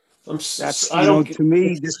 That's, I don't. to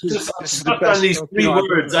me, this I'm is the stuck on best these book, three I've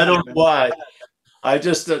words. ever I don't know given. why. I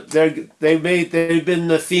just they've been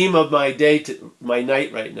the theme of my day, my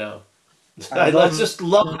night right now. I I love just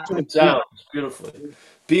love the it. sound beautifully.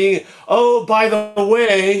 Being by the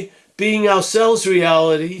way, being ourselves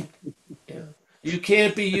reality. Yeah. You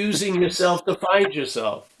can't be using yourself to find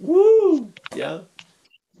yourself. Woo! Yeah.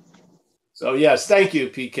 So yes, thank you,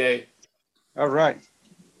 PK. All right.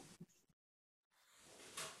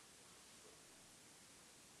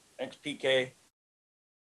 Thanks, PK.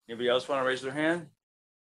 Anybody else want to raise their hand?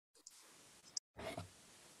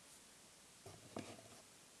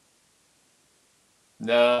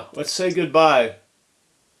 Nah, let's say goodbye.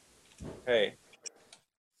 Okay.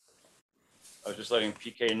 I was just letting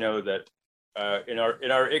PK know that in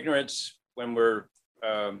our ignorance, when we're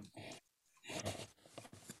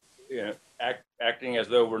acting as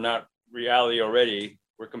though we're not reality already,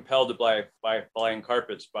 we're compelled to buy flying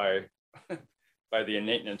carpets by by the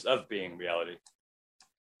innateness of being reality.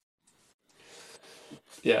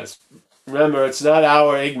 Yes. Remember, it's not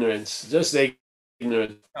our ignorance, just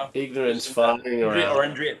ignorance. Ignorance flying around. Or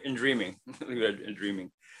in dreaming. In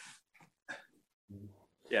dreaming.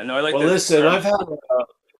 Yeah, no, I like Well, that. listen, I've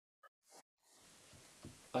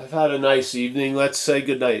had a nice evening. Let's say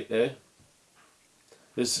goodnight, eh?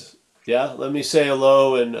 Let me say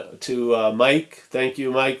hello and to Mike. Thank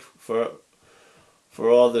you, Mike, for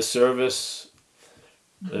all the service.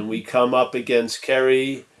 And we come up against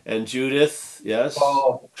Kerry and Judith. Yes.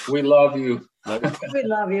 Paul, we love you. We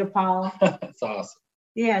love you, Paul. That's awesome.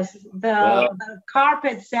 Yes, the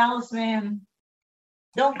carpet salesman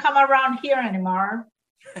don't come around here anymore.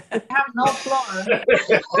 We have no floor.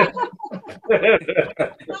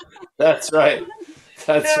 That's right.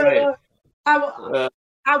 That's right. I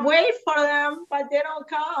wait for them, but they don't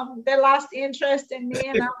come. They lost interest in me,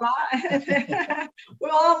 and I'm like, we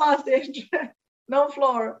all lost interest. No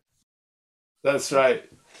floor. That's right.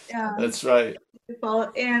 Yeah. That's right.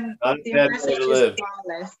 And Not your bad message way to is live.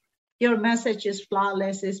 flawless. Your message is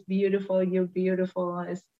flawless. It's beautiful. You're beautiful.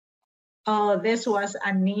 This was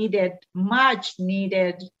a needed, much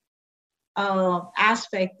needed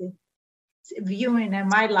aspect viewing in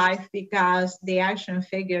my life, because the action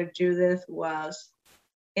figure Judith was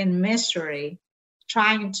in mystery,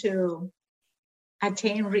 trying to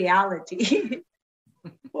attain reality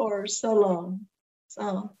for so long.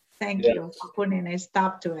 So thank you for putting a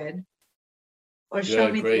stop to it, or show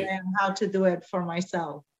me the way on how to do it for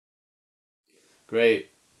myself. Great.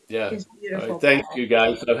 Yeah. It's beautiful. All right. Thank you,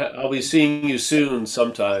 guys. I'll be seeing you soon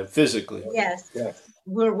sometime, physically. Yes.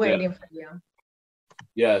 We're waiting for you.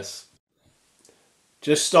 Yes.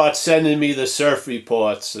 Just start sending me the surf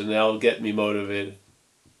reports and that'll get me motivated.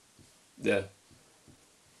 Yeah.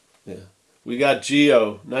 Yeah. We got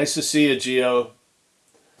Gio. Nice to see you, Gio.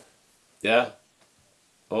 Yeah.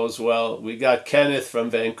 All's well. We got Kenneth from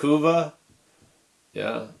Vancouver.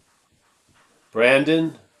 Yeah.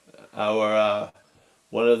 Brandon, our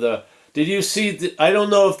one of the. Did you see? I don't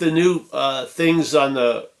know if the new things on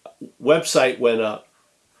the website went up.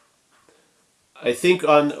 I think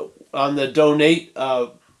on the donate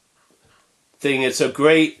thing,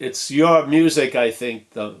 it's your music, I think,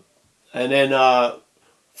 and then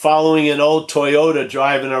following an old Toyota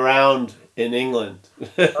driving around in England.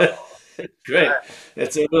 Great.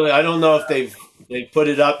 I don't know if they put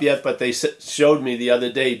it up yet, but they showed me the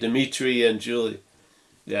other day, Dimitri and Julie.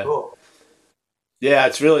 Yeah. Cool. Yeah,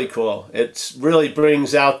 it's really cool. It really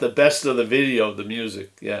brings out the best of the video, the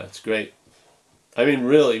music. Yeah, it's great. I mean,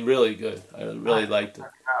 really, really good. I really liked it.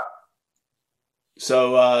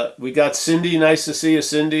 So we got Cindy. Nice to see you,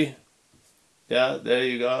 Cindy. Yeah, there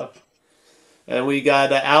you go. And we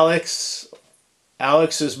got Alex.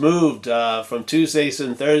 Alex has moved from Tuesdays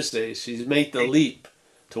and Thursdays. She's made the leap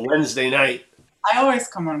to Wednesday night. I always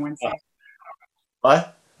come on Wednesday.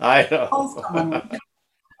 What? I know. Always come on Wednesday.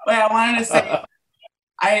 Wait, I wanted to say,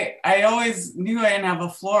 I always knew I didn't have a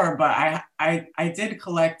floor, but I did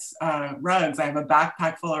collect rugs. I have a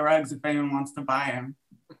backpack full of rugs if anyone wants to buy them.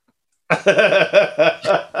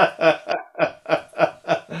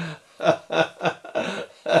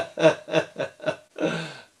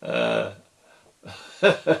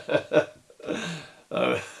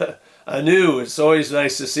 Anu, it's always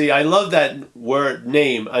nice to see. I love that word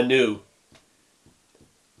name, Anu.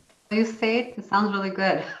 You say it, it sounds really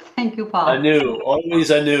good. Thank you, Paul. Anu,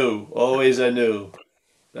 always Anu, always Anu.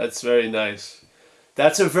 That's very nice.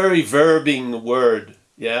 That's a very verbing word.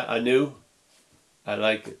 Yeah, Anu. I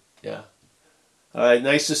like it. Yeah. All right,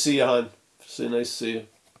 nice to see you, hon. So nice to see you.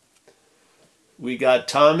 We got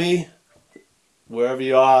Tommy, wherever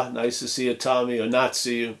you are. Nice to see you, Tommy, or not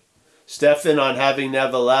see you. Stefan on having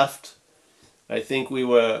never left. I think you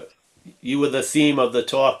were the theme of the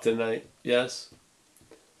talk tonight. Yes,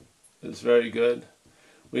 it's very good.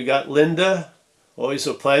 We got Linda, always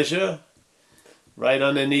a pleasure. Right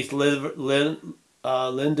underneath Linda's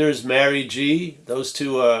Mary G. Those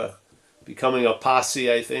two are becoming a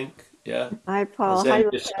posse, I think. Yeah. Hi, Paul. Jose Hi,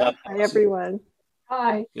 just Linda. Hi, everyone.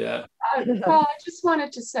 Hi. Yeah. Paul, I just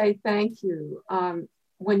wanted to say thank you.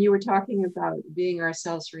 When you were talking about being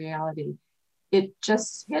ourselves reality, it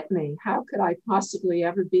just hit me. How could I possibly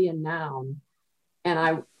ever be a noun? And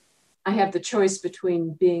I have the choice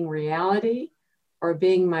between being reality or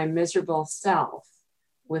being my miserable self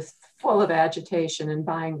with full of agitation and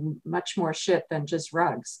buying much more shit than just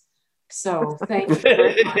rugs. So thank you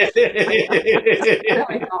very much.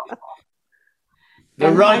 Really helpful. The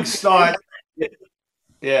And rug start.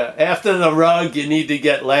 Yeah, after the rug, you need to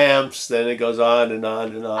get lamps. Then it goes on and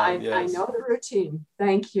on and on. I know the routine.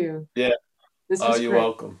 Thank you. Yeah. This Oh, is you're great.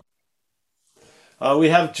 welcome. We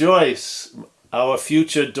have Joyce, our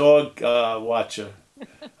future dog watcher.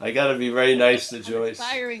 I got to be very nice to Joyce.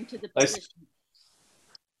 Aspiring to the Nice. position.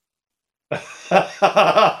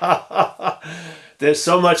 There's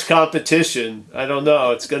so much competition. I don't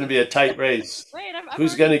know. It's going to be a tight race. Wait, I'm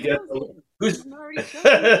Who's going to get? Who's? I'm already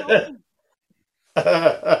chosen.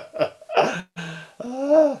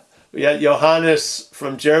 We got Johannes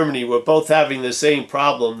from Germany. We're both having the same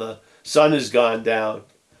problem. The sun has gone down.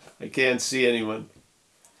 I can't see anyone.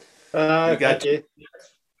 We got Thank you.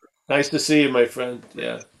 Nice to see you, my friend.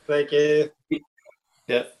 Yeah. Thank you.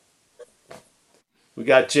 Yeah. We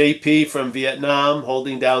got JP from Vietnam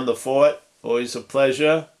holding down the fort. Always a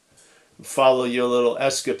pleasure. Follow your little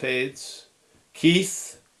escapades.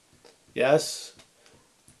 Keith. Yes.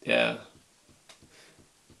 Yeah.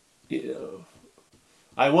 You know,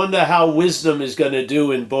 I wonder how wisdom is going to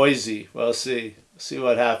do in Boise. We'll see. See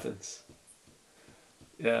what happens.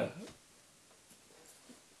 Yeah.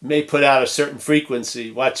 May put out a certain frequency.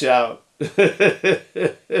 Watch out. We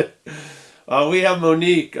have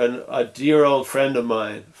Monique, a dear old friend of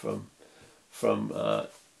mine from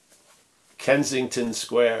Kensington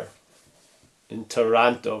Square in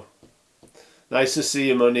Toronto. Nice to see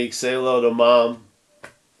you, Monique. Say hello to Mom.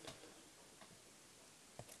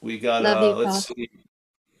 We got, Love you, let's Paul. see.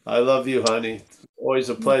 I love you, honey. Always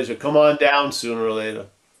a pleasure. Come on down sooner or later.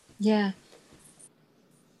 Yeah.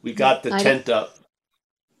 We got the I- tent up.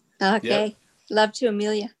 Okay. Love to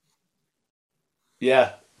Amelia.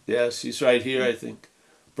 Yeah, yeah, she's right here, I think.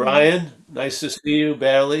 Brian, nice to see you,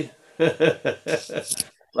 barely.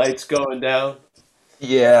 Lights going down.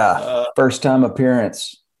 Yeah, first time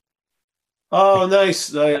appearance. Oh,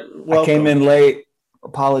 nice. Welcome. I came in late.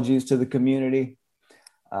 Apologies to the community.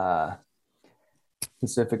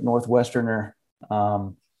 Pacific Northwesterner.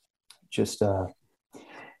 Just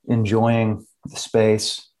enjoying the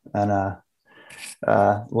space and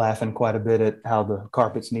laughing quite a bit at how the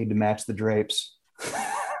carpets need to match the drapes.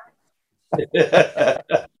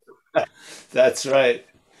 That's right.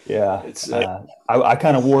 Yeah, It's I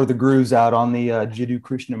kind of wore the grooves out on the Jiddu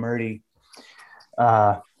Krishnamurti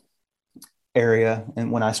area,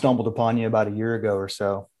 and when I stumbled upon you about a year ago or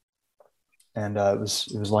so, and it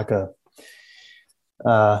was like a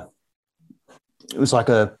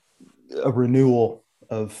renewal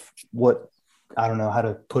of what, I don't know how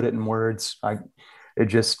to put it in words.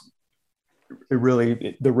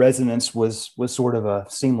 The resonance was sort of a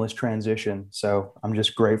seamless transition. So I'm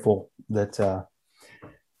just grateful that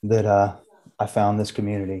I found this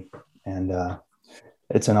community, and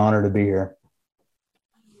it's an honor to be here.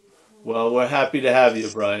 Well, we're happy to have you,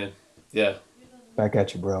 Brian. Yeah. Back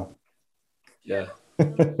at you, bro. Yeah.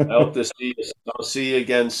 I hope to see you. I'll see you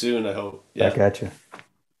again soon, I hope. Yeah. Back at you.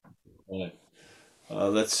 All right.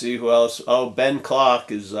 Let's see who else. Oh, Ben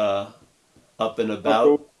Clark is up and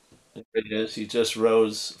about. There he is. He just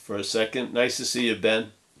rose for a second. Nice to see you,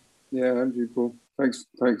 Ben. Yeah, Andrew, cool. Thanks.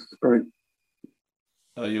 Great.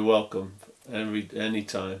 Oh, you're welcome.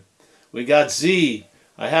 Anytime. We got Z.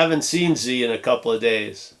 I haven't seen Z in a couple of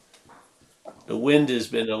days. The wind has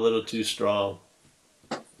been a little too strong.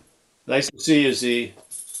 Nice to see you, Z.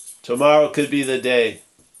 Tomorrow could be the day.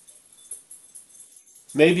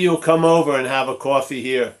 Maybe you'll come over and have a coffee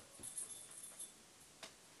here.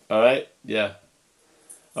 All right? Yeah.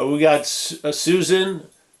 We got Susan,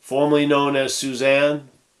 formerly known as Suzanne.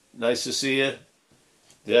 Nice to see you.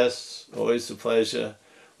 Yes, always a pleasure.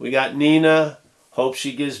 We got Nina. Hope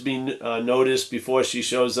she gives me notice before she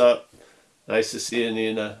shows up. Nice to see you,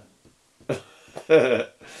 Nina.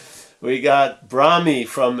 We got Brahmi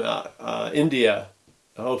from India.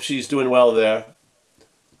 I hope she's doing well there.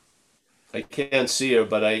 I can't see her,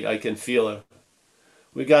 but I can feel her.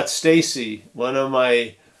 We got Stacy, one of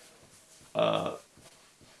my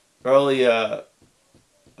early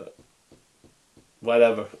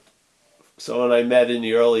whatever, someone I met in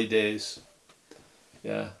the early days.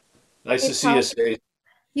 Yeah, nice Hey, to see Paul. you, Stacy.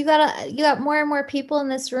 You got more and more people in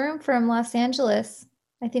this room from Los Angeles.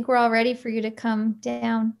 I think we're all ready for you to come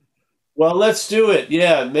down. Well, let's do it.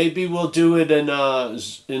 Yeah, maybe we'll do it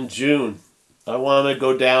in June. I want to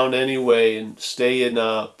go down anyway and stay in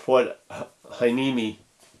Port Hueneme,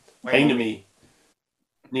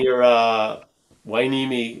 near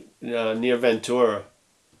Hueneme, near Ventura.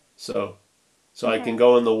 So I can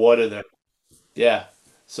go in the water there. Yeah.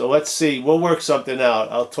 So let's see. We'll work something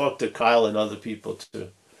out. I'll talk to Kyle and other people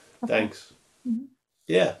too. Thanks. Mhm.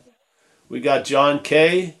 Yeah. We got John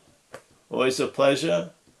Kay. Always a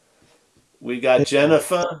pleasure. We got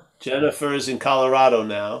Jennifer. Jennifer is in Colorado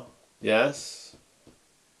now. Yes.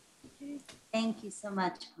 Thank you so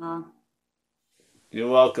much, Paul. You're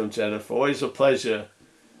welcome, Jennifer. Always a pleasure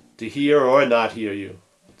to hear or not hear you.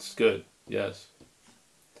 It's good. Yes.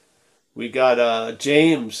 We got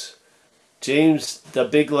James. James the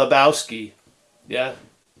Big Lebowski. Yeah.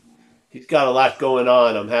 He's got a lot going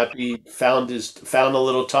on. I'm happy he found a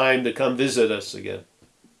little time to come visit us again.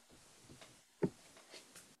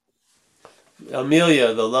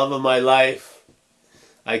 Amelia, the love of my life.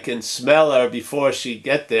 I can smell her before she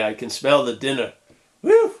get there. I can smell the dinner.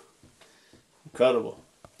 Woo! Incredible.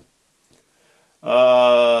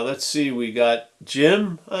 Let's see. We got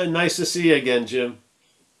Jim. Nice to see you again, Jim.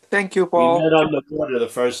 Thank you, We Paul. met on the border the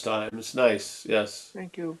first time. It's nice. Yes.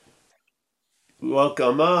 Thank you.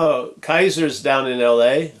 Welcome. Kaiser's down in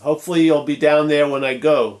LA. Hopefully you'll be down there when I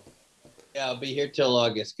go. Yeah, I'll be here till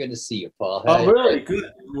August. Good to see you, Paul. Oh, really?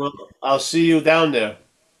 Good. Well, I'll see you down there.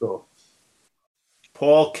 Cool.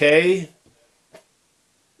 Paul K.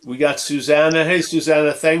 We got Susanna. Hey,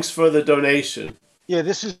 Susanna, thanks for the donation. Yeah,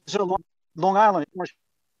 this is Long Island. I want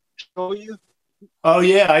to show you. Oh,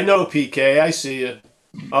 yeah, I know PK. I see you.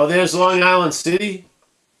 Oh, there's Long Island City?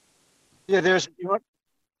 Yeah, there's. You know what?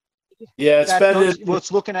 Yeah, it's better. Well,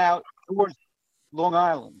 it's looking out towards Long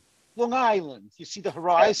Island. Long Island. You see the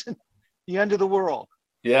horizon? The end of the world.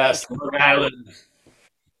 Yes, Long Island.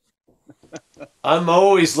 I'm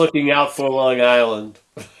always looking out for Long Island.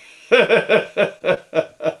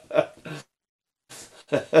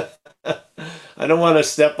 I don't want to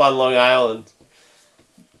step on Long Island.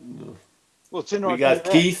 Well, it's in We got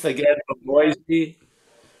Keith again from Boise.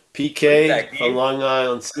 PK from Long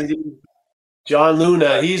Island City. John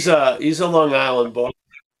Luna, he's a Long Island boy.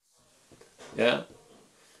 Yeah.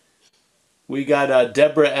 We got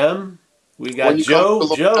Deborah M. We got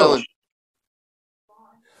Joe. Joe.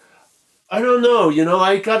 I don't know.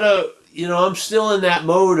 I'm still in that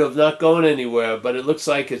mode of not going anywhere, but it looks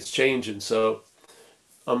like it's changing. So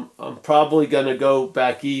I'm probably gonna go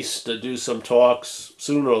back east to do some talks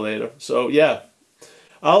sooner or later. So yeah,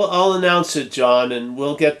 I'll announce it, John, and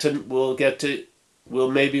we'll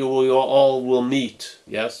meet.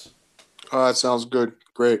 Yes. Oh, that sounds good.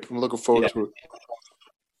 Great. I'm looking forward to it.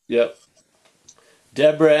 Yep.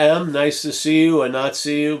 Deborah M, nice to see you or not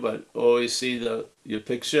see you, but always see your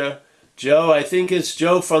picture. Joe, I think it's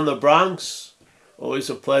Joe from the Bronx. Always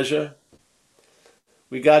a pleasure.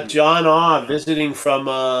 We got John R visiting from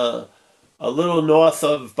a little north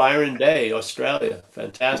of Byron Bay, Australia.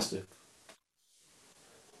 Fantastic.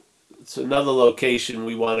 It's another location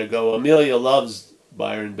we want to go. Amelia loves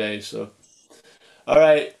Byron Bay, so. All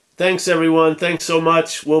right. Thanks, everyone. Thanks so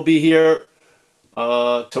much. We'll be here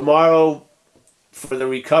tomorrow for the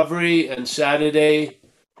recovery and Saturday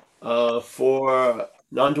for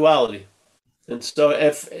non-duality. And so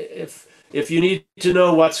if you need to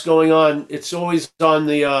know what's going on, it's always on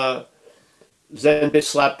the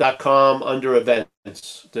zenbitslap.com under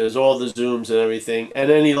events. There's all the Zooms and everything,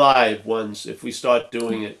 and any live ones if we start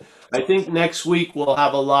doing it. I think next week we'll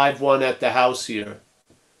have a live one at the house here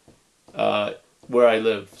where I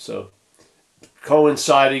live, so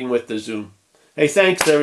coinciding with the Zoom. Hey, thanks, everyone.